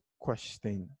your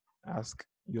question. Ask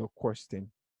your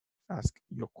question. Ask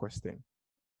your question.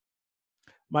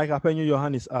 Mike Apenyo, your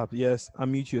hand is up. Yes,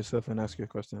 unmute yourself and ask your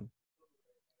question.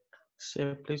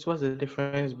 So, please, what's the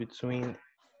difference between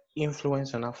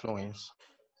influence and affluence?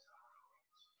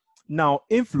 Now,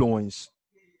 influence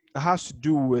has to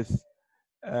do with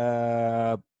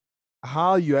how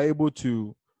you are able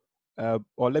to,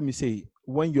 or let me say,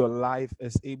 when your life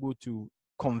is able to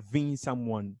convince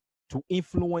someone, to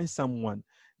influence someone.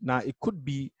 Now, it could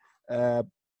be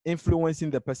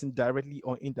influencing the person directly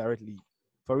or indirectly.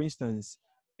 For instance,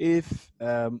 if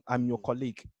I'm your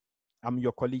colleague,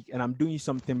 and I'm doing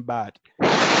something bad,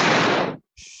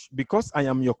 because I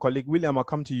am your colleague, William, I'll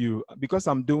come to you. Because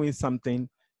I'm doing something,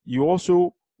 you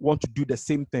also want to do the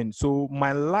same thing. So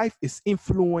my life is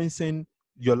influencing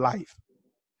your life.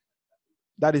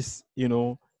 That is,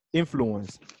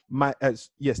 influence.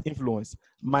 Yes, influence.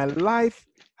 My life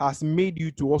has made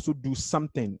you to also do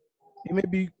something. It may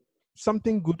be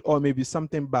something good or maybe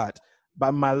something bad,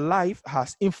 but my life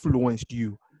has influenced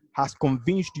you, has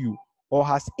convinced you, or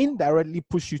has indirectly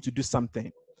pushed you to do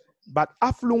something. But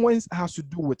affluence has to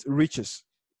do with riches.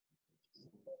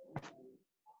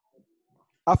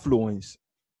 Affluence,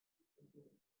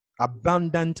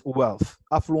 abundant wealth.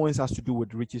 Affluence has to do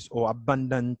with riches or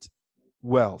abundant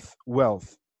wealth.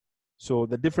 So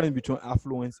the difference between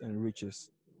affluence and riches,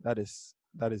 that is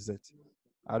it.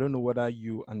 I don't know whether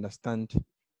you understand.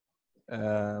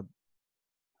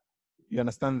 You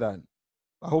understand that?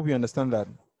 I hope you understand that.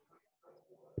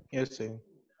 Yes, sir.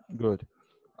 Good.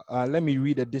 Let me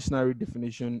read a dictionary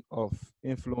definition of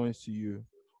influence to you.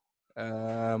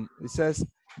 It says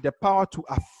the power to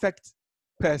affect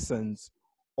persons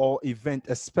or event,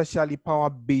 especially power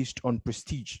based on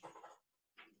prestige.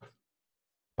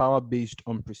 Power based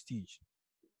on prestige.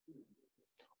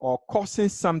 Or causing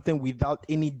something without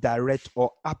any direct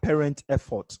or apparent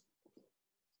effort.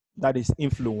 That is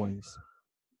influence.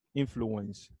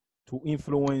 Influence. To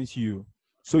influence you.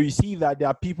 So you see that there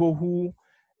are people who,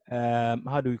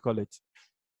 how do we call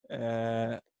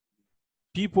it?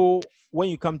 People, when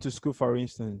you come to school, for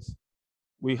instance,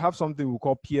 we have something we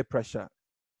call peer pressure.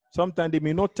 Sometimes they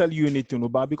may not tell you anything,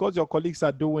 but because your colleagues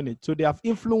are doing it, so they have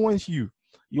influenced you.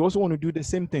 You also want to do the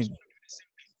same thing.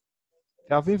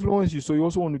 They have influenced you, so you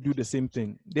also want to do the same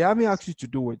thing. They haven't asked you to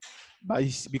do it, but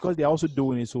it's because they're also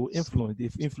doing it, so influence.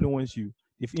 They've influenced you.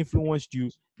 They've influenced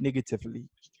you negatively.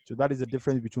 So that is the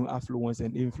difference between affluence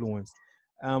and influence.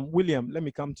 William, let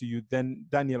me come to you. Then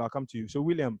Daniel, I'll come to you. So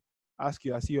William, ask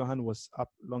you. I see your hand was up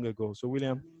long ago. So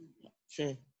William,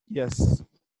 Sure. yes.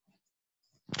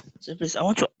 So please, I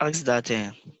want to ask that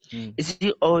Mm. is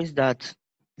it always that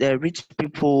the rich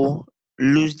people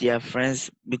lose their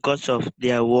friends because of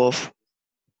their wealth?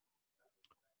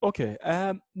 Okay.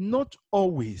 Not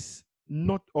always.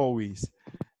 Not always.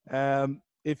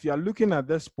 If you are looking at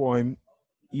this point,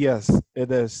 yes,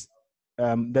 it is.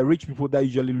 The rich people that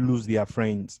usually lose their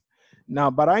friends. Now,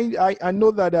 but I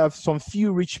know that there are some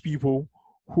few rich people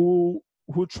who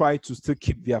try to still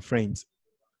keep their friends.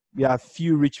 There are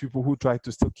few rich people who try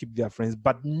to still keep their friends,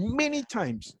 but many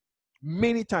times,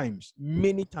 many times,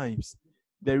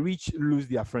 the rich lose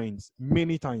their friends.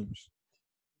 Many times,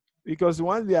 because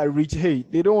once they are rich, hey,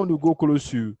 they don't want to go close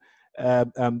to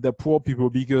the poor people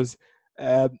because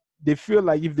they feel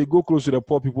like if they go close to the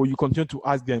poor people, you continue to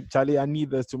ask them, Charlie, I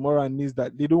need this tomorrow, I need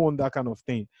that. They don't want that kind of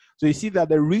thing. So you see that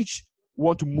the rich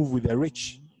want to move with the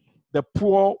rich, the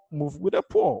poor move with the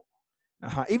poor.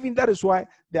 Even that is why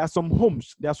there are some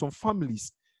homes, there are some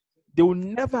families, they will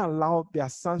never allow their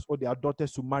sons or their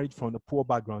daughters to marry from the poor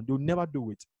background. They'll never do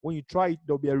it. When you try it,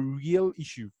 there'll be a real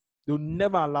issue. They'll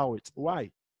never allow it. Why?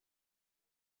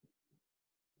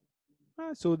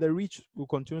 So the rich will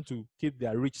continue to keep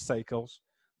their rich cycles,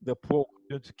 the poor will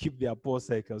continue to keep their poor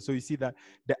cycles. So you see that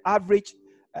the average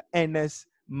earners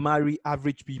marry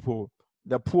average people,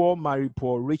 the poor marry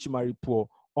poor, rich marry poor.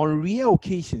 On rare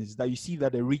occasions that you see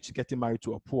that the rich getting married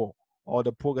to a poor or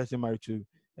the poor getting married to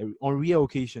on rare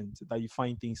occasions that you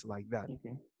find things like that.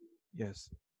 Okay. Yes.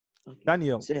 Okay.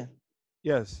 Daniel. So,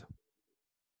 Yes.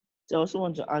 so I also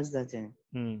want to ask that.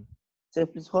 Hmm. So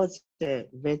please, what's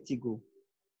vertigo?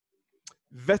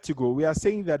 Vertigo. We are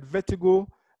saying that vertigo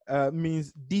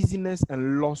means dizziness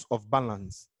and loss of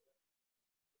balance.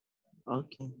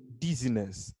 Okay.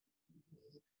 Dizziness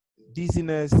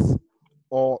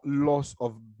or loss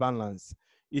of balance.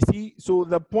 You see, so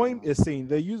the poem is saying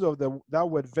the use of that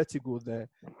word vertigo there,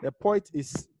 the point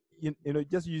is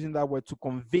just using that word to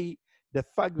convey the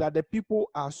fact that the people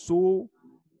are so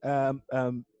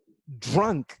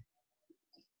drunk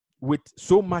with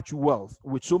so much wealth,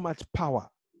 with so much power.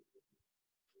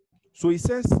 So he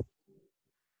says,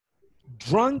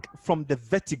 drunk from the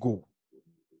vertigo.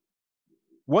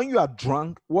 When you are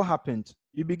drunk, what happens?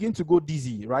 You begin to go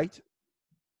dizzy, right?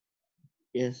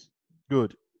 Yes.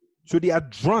 Good. So they are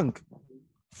drunk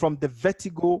from the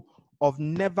vertigo of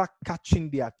never catching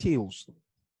their tails.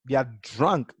 They are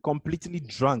drunk, completely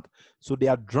drunk. So they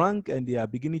are drunk and they are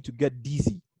beginning to get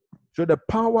dizzy. So the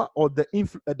power or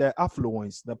the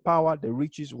affluence, the power, the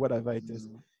riches, whatever it is,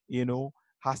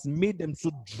 has made them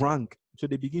so drunk. So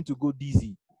they begin to go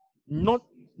dizzy. Not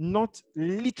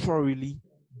literally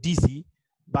dizzy,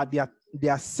 but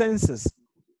their senses.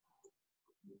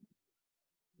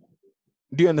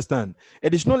 Do you understand?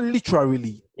 It is not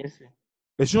literally. Yes, sir.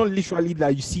 It's not literally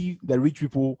that you see the rich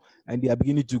people and they are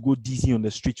beginning to go dizzy on the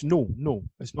street. No,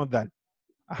 it's not that.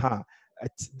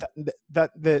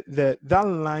 That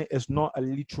line is not a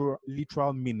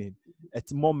literal meaning.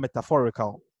 It's more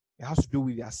metaphorical. It has to do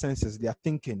with their senses, their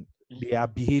thinking, their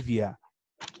behavior.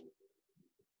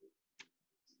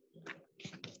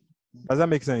 Does that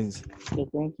make sense? Okay,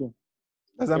 thank you.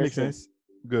 Does that Yes, make sir. sense?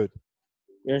 Good.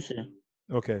 Yes, sir.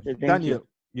 Okay. So thank Daniel, you.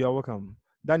 you're welcome.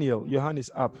 Daniel, your hand is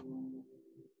up.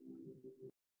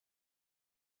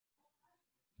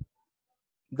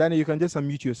 Daniel, you can just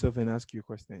unmute yourself and ask your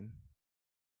question.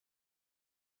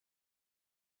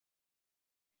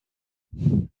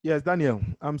 Yes, Daniel.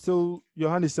 Your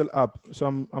hand is still up, so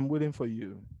I'm waiting for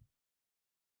you.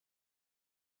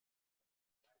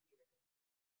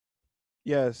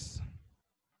 Yes.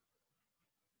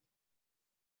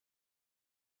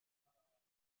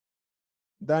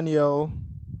 Daniel.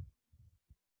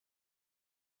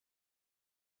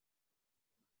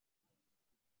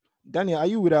 Daniel, are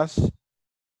you with us?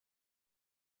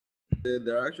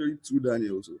 There are actually two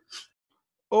Daniels.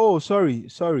 Oh, sorry.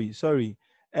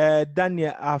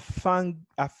 Daniel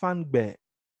Afangbe.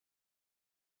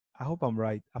 I hope I'm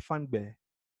right. Afangbe.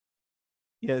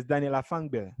 Yes, Daniel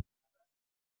Afangbe.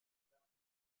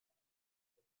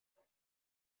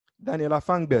 Daniel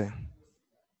Afangbe.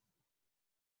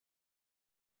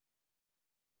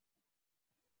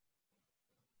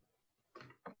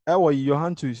 Ewa, your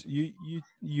hand too.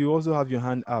 You also have your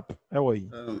hand up. Ewa.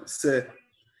 Sir.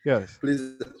 Yes.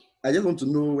 Please, I just want to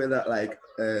know whether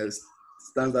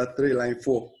stanza 3, line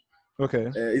 4.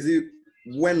 Okay. Is it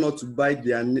when not to bite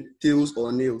their tails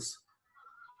or nails?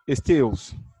 It's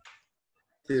tails.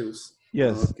 Tails.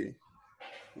 Yes. Oh, okay.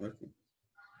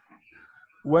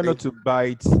 When not to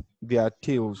bite their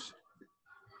tails.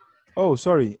 Oh,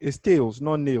 sorry. It's tails,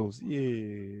 not nails.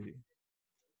 Yeah.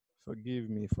 Forgive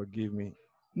me.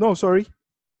 No, sorry.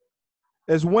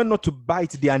 It's when not to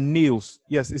bite their nails.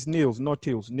 Yes, it's nails, not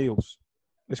tails. Nails.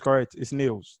 It's correct. It's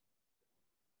nails.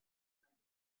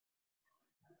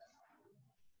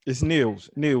 It's nails.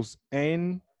 Nails. Nails.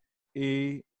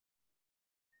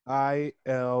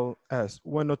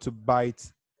 When not to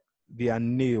bite their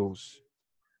nails.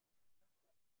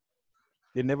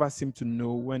 They never seem to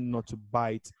know when not to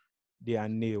bite their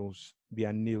nails.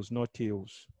 Their nails, not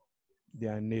tails.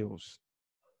 Their nails.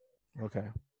 Okay.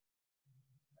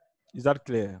 Is that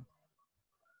clear?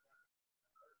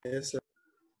 Yes, sir.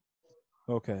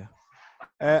 Okay.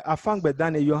 Afangbe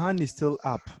Daniel, your hand is still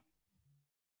up.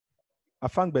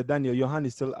 Afangbe Daniel, your hand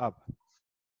is still up.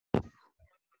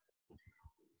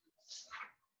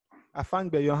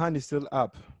 Afangbe, your hand is still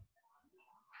up.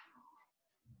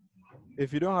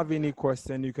 If you don't have any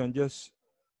question, you can just,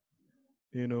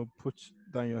 put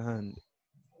down your hand.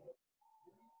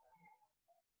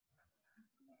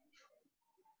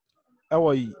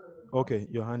 Okay,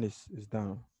 your hand is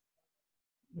down.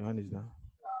 Your hand is down.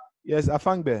 Yes,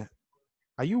 Afangbe,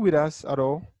 are you with us at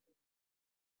all?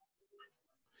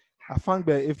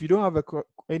 Afangbe, if you don't have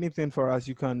anything for us,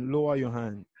 you can lower your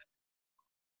hand.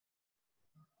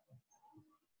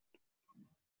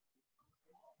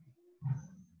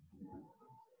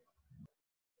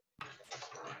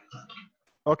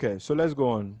 Okay, so let's go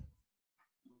on.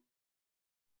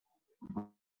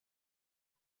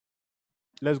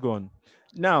 Let's go on.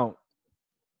 Now,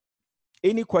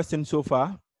 any questions so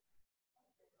far?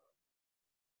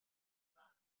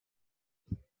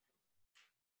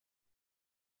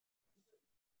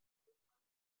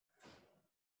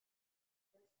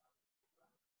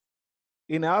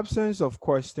 In absence of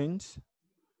questions,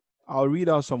 I'll read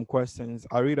out some questions.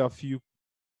 I'll read a few,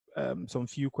 some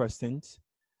few questions.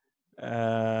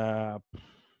 And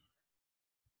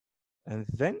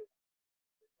then,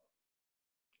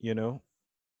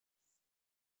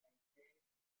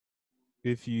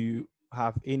 if you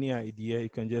have any idea, you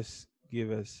can just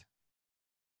give us,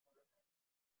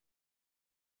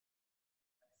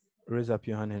 raise up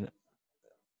your hand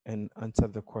and answer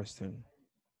the question.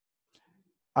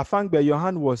 Afangbe, your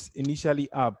hand was initially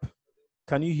up.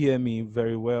 Can you hear me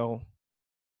very well?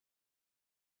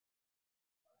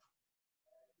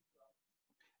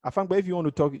 Afangbe, if you want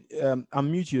to talk,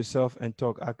 unmute yourself and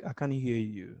talk. I can't hear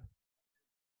you.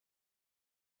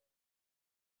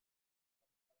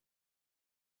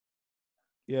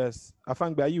 Yes.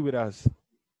 Afangbe, are you with us?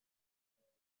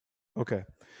 Okay.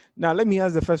 Now, let me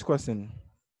ask the first question.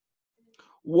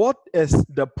 What is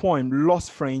the poem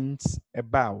Lost Friends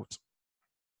about?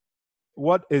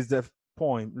 What is the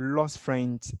poem Lost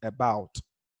Friends about?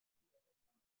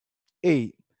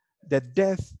 A, the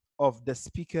death of the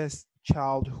speaker's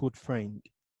childhood friend.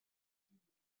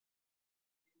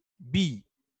 B,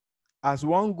 as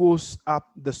one goes up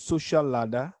the social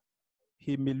ladder,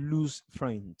 he may lose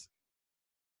friends.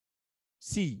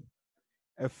 C,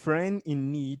 a friend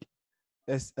in need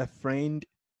is a friend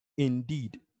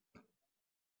indeed.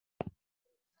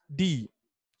 D,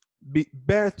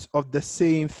 birds of the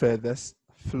same feathers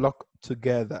flock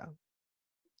together.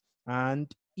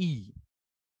 And E,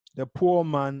 the poor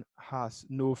man has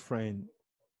no friend.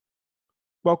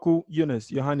 Boku Yunus,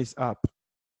 your hand is up.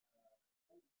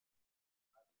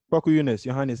 Boku Yunus,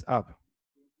 your hand is up.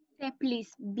 Say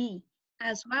please B.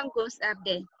 As one goes up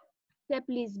there. Say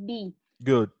please B.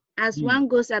 Good. As B. one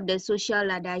goes up the social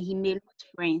ladder, he may lose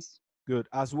friends. Good.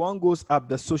 As one goes up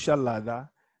the social ladder,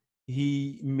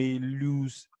 he may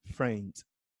lose friends.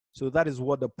 So that is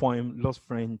what the poem Lost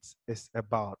Friends is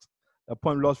about. The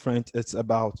poem Lost Friends is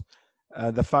about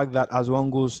the fact that as one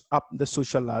goes up the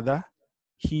social ladder,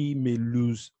 he may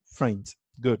lose friends.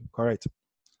 Good, correct.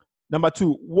 Number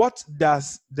 2, what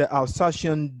does the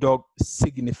Alsatian dog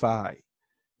signify?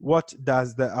 What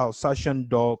does the Alsatian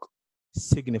dog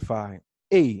signify?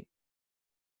 A.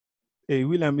 Hey,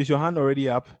 William, is your hand already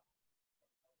up?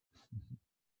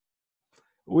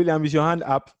 William, is your hand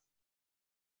up?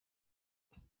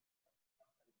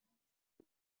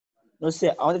 No,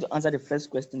 sir, I wanted to answer the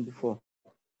first question before.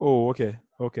 Oh, okay.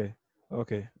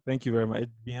 Thank you very much.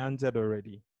 It's been answered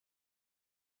already.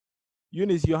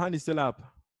 Eunice, your hand is still up.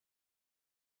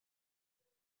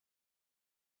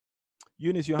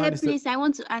 Eunice, your hand is still... Please, I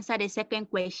want to answer the second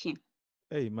question.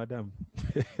 Hey, madam.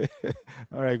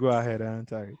 All right, go ahead and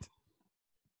answer it.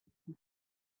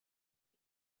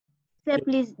 Sir,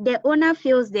 please, the owner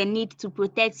feels the need to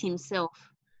protect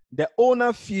himself. The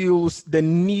owner feels the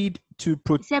need to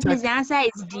protect... Sir, please, the answer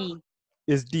is D.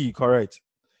 Is D, correct.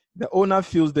 The owner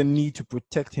feels the need to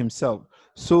protect himself.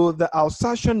 So the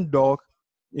Alsatian dog,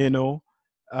 is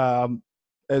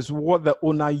what the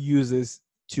owner uses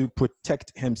to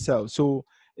protect himself. So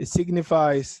it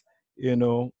signifies,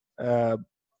 the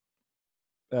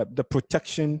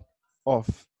protection of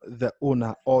the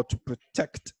owner, or to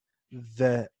protect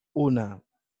the owner.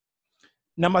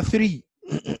 Number 3,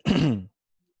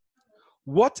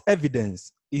 what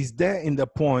evidence is there in the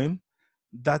poem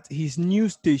that his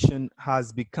news station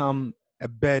has become a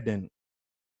burden?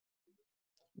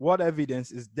 What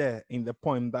evidence is there in the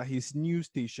poem that his news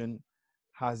station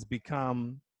has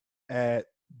become a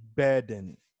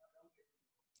burden?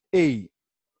 A.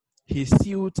 His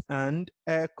sealed and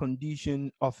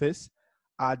air-conditioned office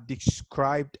are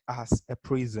described as a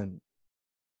prison.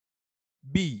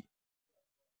 B.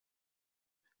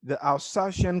 The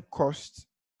Alsatian costs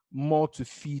more to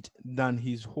feed than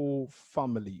his whole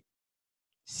family.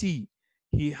 C.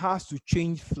 He has to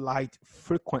change flight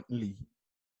frequently.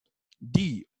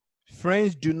 D.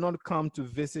 Friends do not come to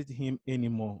visit him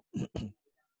anymore.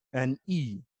 And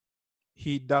E.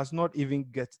 He does not even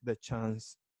get the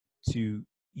chance to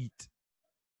eat.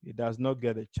 He does not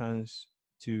get a chance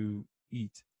to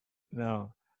eat.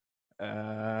 Now,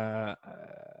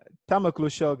 Tamaklo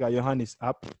Shelga, your hand is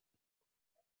up.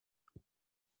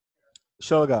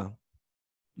 Shelga,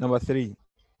 number 3.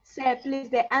 Sir, please,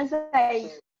 the answer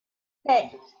is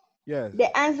A. Yes.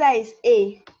 The answer is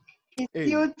A. His A.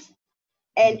 suit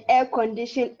and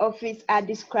air-conditioned office are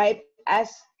described as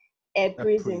a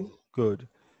prison. Good.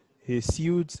 His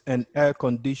suits and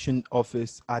air-conditioned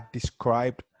office are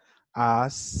described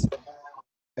as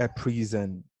a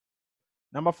prison.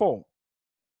 Number 4.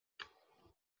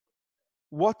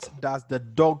 What does the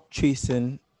dog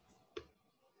chasing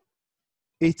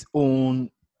its own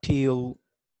tail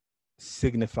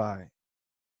signify?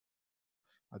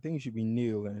 I think it should be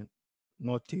nail and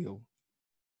not tail.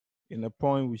 In the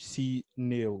poem, we see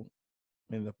nail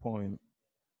in the poem.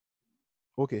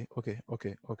 Okay.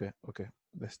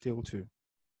 There's tail too.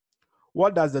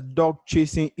 What does the dog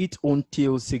chasing its own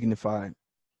tail signify?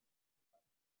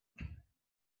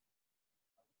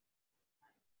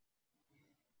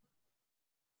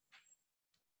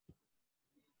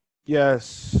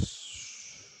 Yes.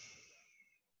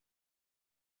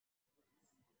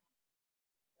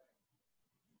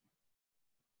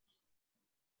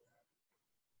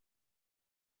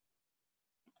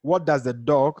 What does the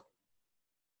dog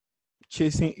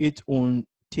chasing its own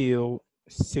tail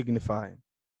signify?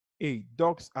 A.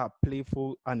 Dogs are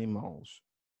playful animals.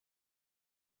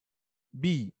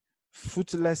 B.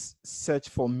 Fruitless search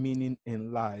for meaning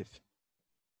in life.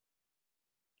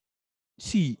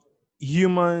 C.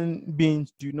 Human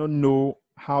beings do not know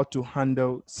how to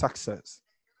handle success.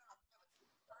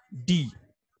 D.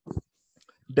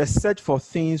 The search for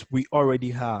things we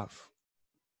already have.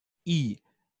 E.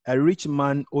 A rich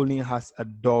man only has a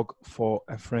dog for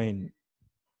a friend.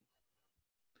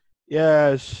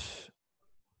 Yes.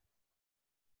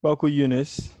 Baku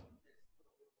Eunice.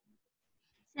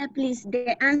 Sir, please,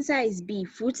 the answer is B.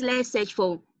 Fruitless search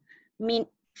for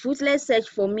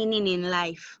meaning in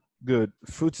life. Good.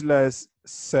 Fruitless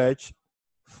search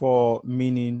for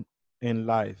meaning in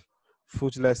life.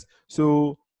 Fruitless.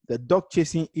 So the dog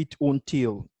chasing its own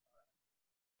tail,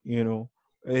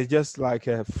 it's just like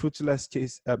a fruitless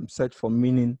search for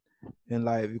meaning in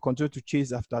life. You continue to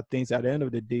chase after things. At the end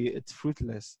of the day, it's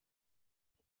fruitless.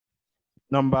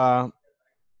 Number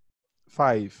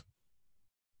 5.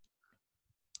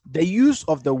 The use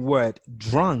of the word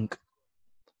drunk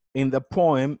in the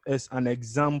poem is an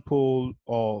example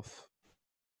of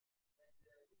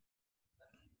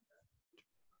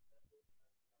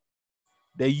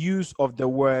the use of the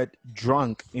word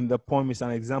drunk in the poem is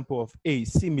an example of A.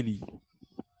 Simile,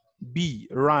 B.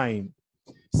 Rhyme,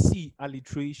 C.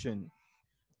 Alliteration,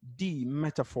 D.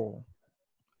 Metaphor,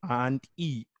 and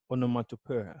E.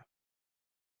 Onomatopoeia.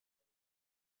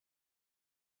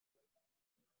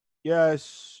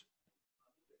 Yes.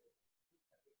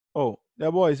 Oh,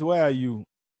 the boys, where are you?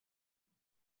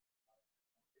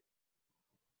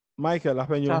 Michael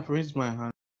Apenyo. I've raised my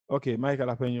hand. Okay, Michael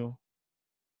Apenyo.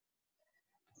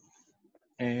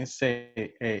 And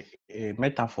say a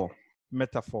metaphor.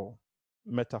 Metaphor.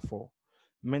 Metaphor.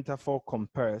 Metaphor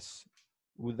compares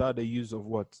without the use of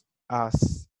what?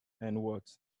 As and what?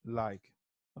 Like.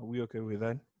 Are we okay with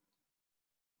that?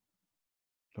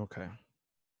 Okay.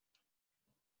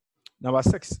 Number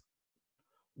 6.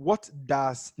 What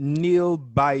does nail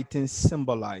biting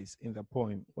symbolize in the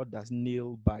poem? What does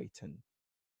nail biting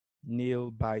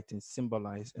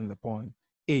symbolize in the poem?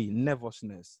 A.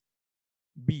 Nervousness.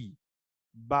 B.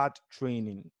 Bad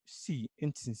training. C.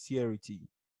 Insincerity.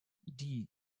 D.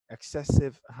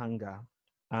 Excessive hunger.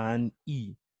 And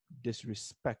E.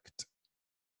 Disrespect.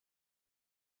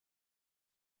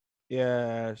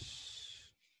 Yes.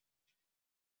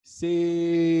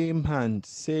 Same hand.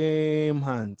 Same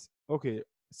hand. Okay.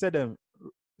 Say them.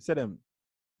 Say them.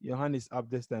 Your hand is up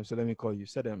this time, so let me call you.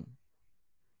 Say them.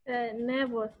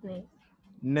 Nervousness.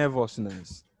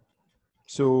 Nervousness.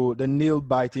 So the nail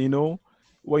biting,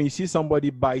 when you see somebody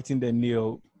biting the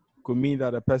nail, could mean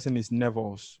that the person is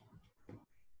nervous.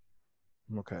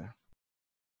 Okay.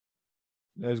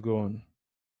 Let's go on.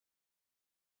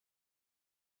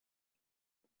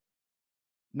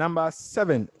 Number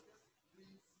 7.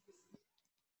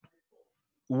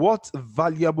 What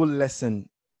valuable lesson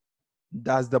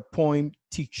does the poem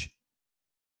teach?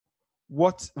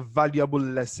 What valuable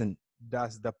lesson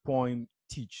does the poem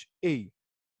teach? A.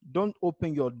 Don't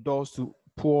open your doors to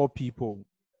poor people.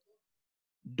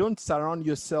 Don't surround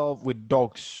yourself with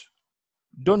dogs.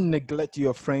 Don't neglect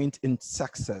your friend in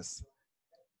success.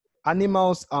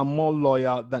 Animals are more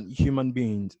loyal than human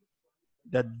beings.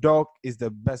 The dog is the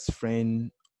best friend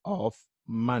of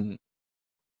man.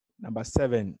 Number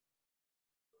 7.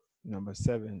 Number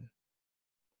 7.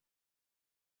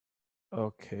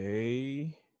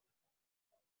 Okay.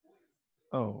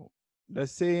 Oh, the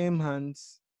same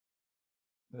hands.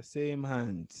 The same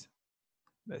hands.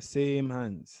 The same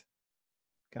hands.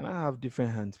 Can I have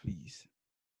different hands, please?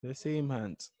 The same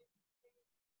hands.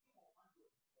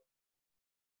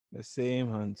 The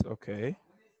same hands. Okay.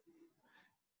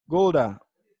 Golda.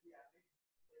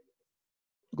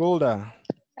 Golda.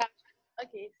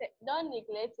 Okay, so don't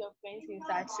neglect your friends in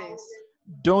success.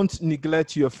 Don't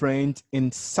neglect your friend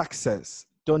in success.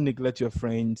 Don't neglect your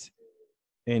friend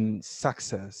in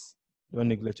success. Don't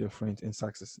neglect your friend in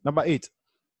success. Number 8.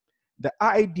 The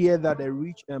idea that a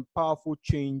rich and powerful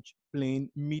change plane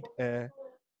mid-air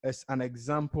is an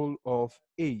example of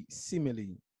A.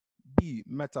 Simile. B.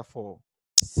 Metaphor.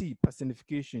 C.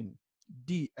 Personification.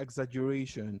 D.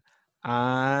 Exaggeration.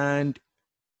 And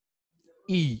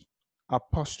E.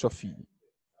 Apostrophe.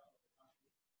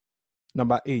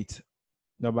 Number 8.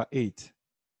 Number 8.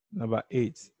 Number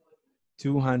 8.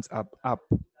 2 hands up. Up.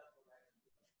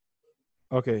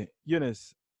 Okay.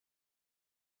 Eunice.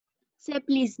 Say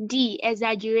please D,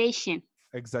 exaggeration.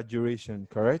 Exaggeration.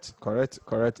 Correct. Correct.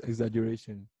 Correct.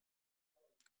 Exaggeration.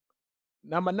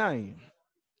 Number 9.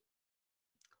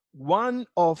 One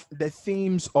of the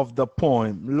themes of the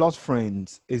poem, Lost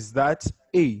Friends, is that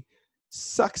A.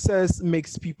 Success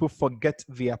makes people forget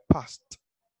their past.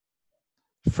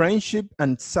 Friendship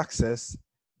and success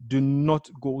do not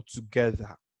go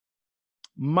together.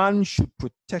 Man should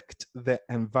protect the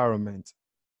environment.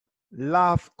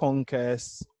 Love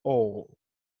conquers all.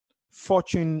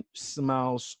 Fortune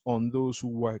smiles on those who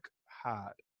work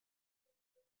hard.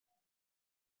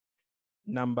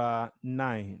 Number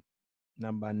 9.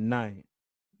 Number 9.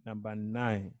 Number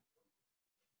 9.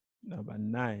 Number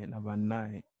 9. Number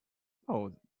 9.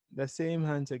 Oh, the same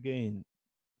hands again.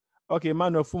 Okay,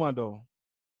 Mano Fumado.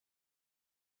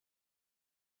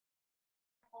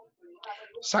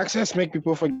 Success make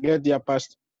people forget their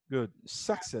past. Good.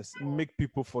 Success make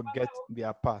people forget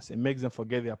their past. It makes them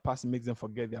forget their past. It makes them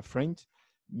forget their friends.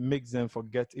 Makes them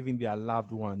forget even their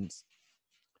loved ones.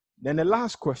 Then the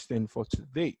last question for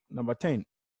today, number 10.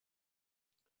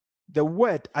 The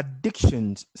word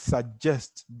addictions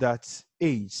suggests that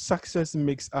A, success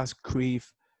makes us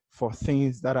crave for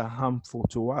things that are harmful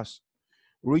to us.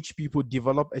 Rich people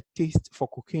develop a taste for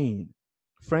cocaine.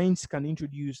 Friends can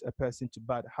introduce a person to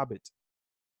bad habits.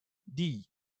 D,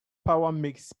 power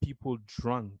makes people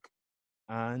drunk.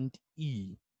 And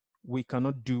E, we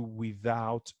cannot do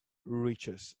without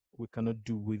riches. We cannot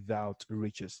do without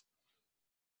riches.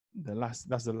 That's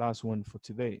the last one for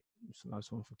today. It's the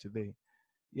last one for today.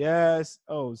 Yes.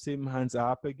 Oh, same hands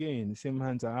are up again. Same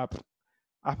hands are up.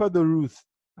 After the Ruth,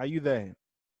 are you there?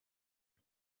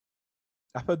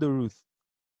 After the Ruth,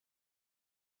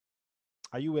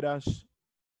 are you with us?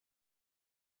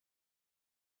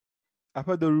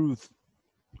 Apado Ruth,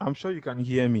 I'm sure you can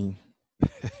hear me.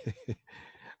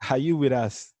 Are you with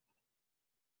us?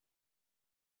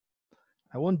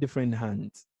 I want different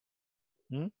hands.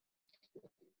 Hmm?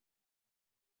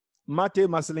 Mate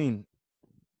Marceline.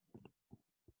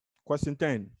 Question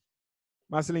 10.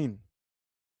 Marceline.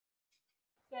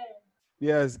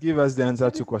 Yes, give us the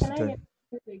answer to question 10.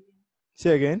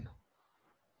 Say again.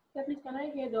 Please, can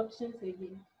I hear the options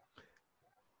again?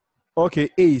 Okay,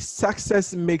 A,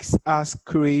 success makes us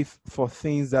crave for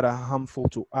things that are harmful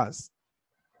to us.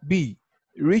 B,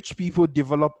 rich people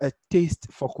develop a taste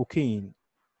for cocaine.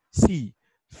 C,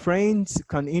 friends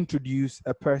can introduce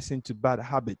a person to bad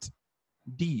habits.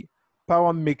 D,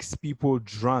 power makes people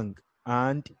drunk.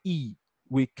 And E,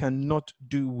 we cannot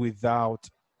do without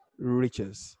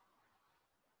riches.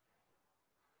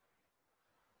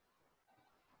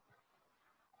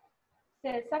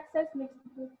 Says success makes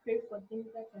people crave for things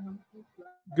that are harmful to us.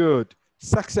 Good.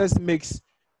 Success makes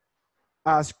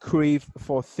us crave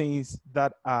for things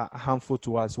that are harmful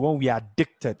to us. When we are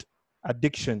addicted,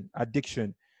 addiction,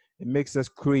 it makes us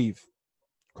crave,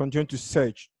 continue to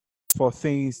search for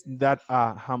things that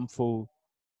are harmful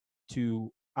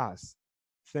to us.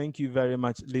 Thank you very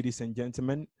much, ladies and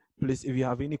gentlemen. Please, if you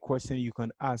have any question, you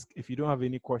can ask. If you don't have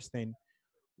any question,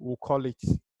 we'll call it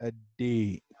a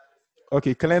day.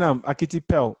 Okay, Kalenam, Akiti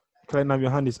Pel. Kalenam,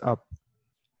 your hand is up.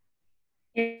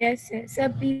 Yes, sir. Sir,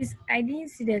 please, I didn't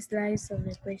see the slides of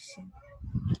the question.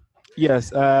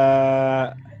 Yes,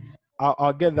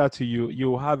 I'll get that to you.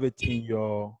 You'll have it in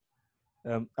your.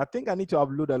 I think I need to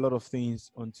upload a lot of things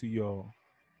onto your.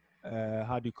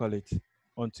 How do you call it?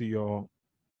 Onto your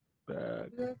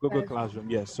Google Classroom.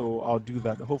 Yes, so I'll do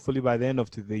that. Hopefully, by the end of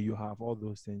today, you have all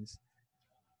those things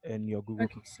in your Google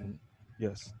Classroom.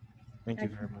 Yes. Thank you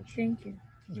very much. Thank you.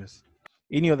 Yes.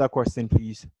 Any other question,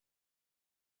 please?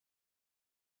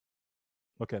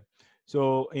 Okay.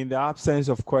 So, in the absence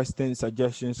of questions,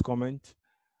 suggestions, comment,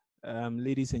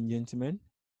 ladies and gentlemen,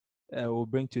 we'll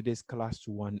bring today's class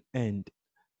to an end.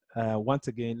 Once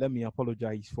again, let me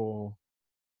apologize for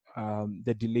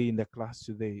the delay in the class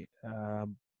today.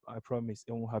 I promise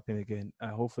it won't happen again.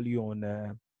 Hopefully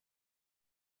on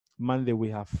Monday we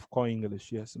have core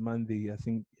English. Yes, Monday I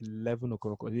think 11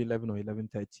 o'clock or 11 or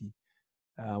 11:30.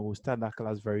 We'll start that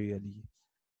class very early,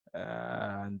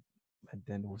 and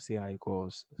then we'll see how it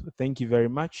goes. So thank you very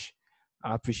much.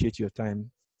 I appreciate your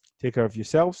time. Take care of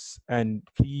yourselves and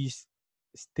please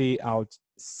stay out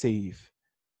safe.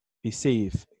 Be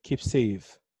safe. Keep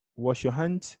safe. Wash your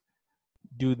hands.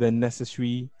 Do the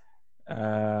necessary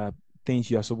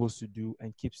things you are supposed to do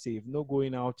and keep safe. No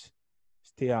going out.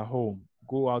 Stay at home.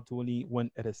 Go out only when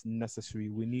it is necessary.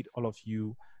 We need all of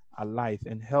you alive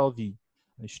and healthy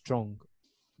and strong.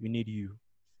 We need you.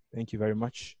 Thank you very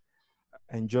much.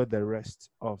 Enjoy the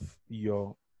rest of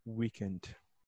your weekend.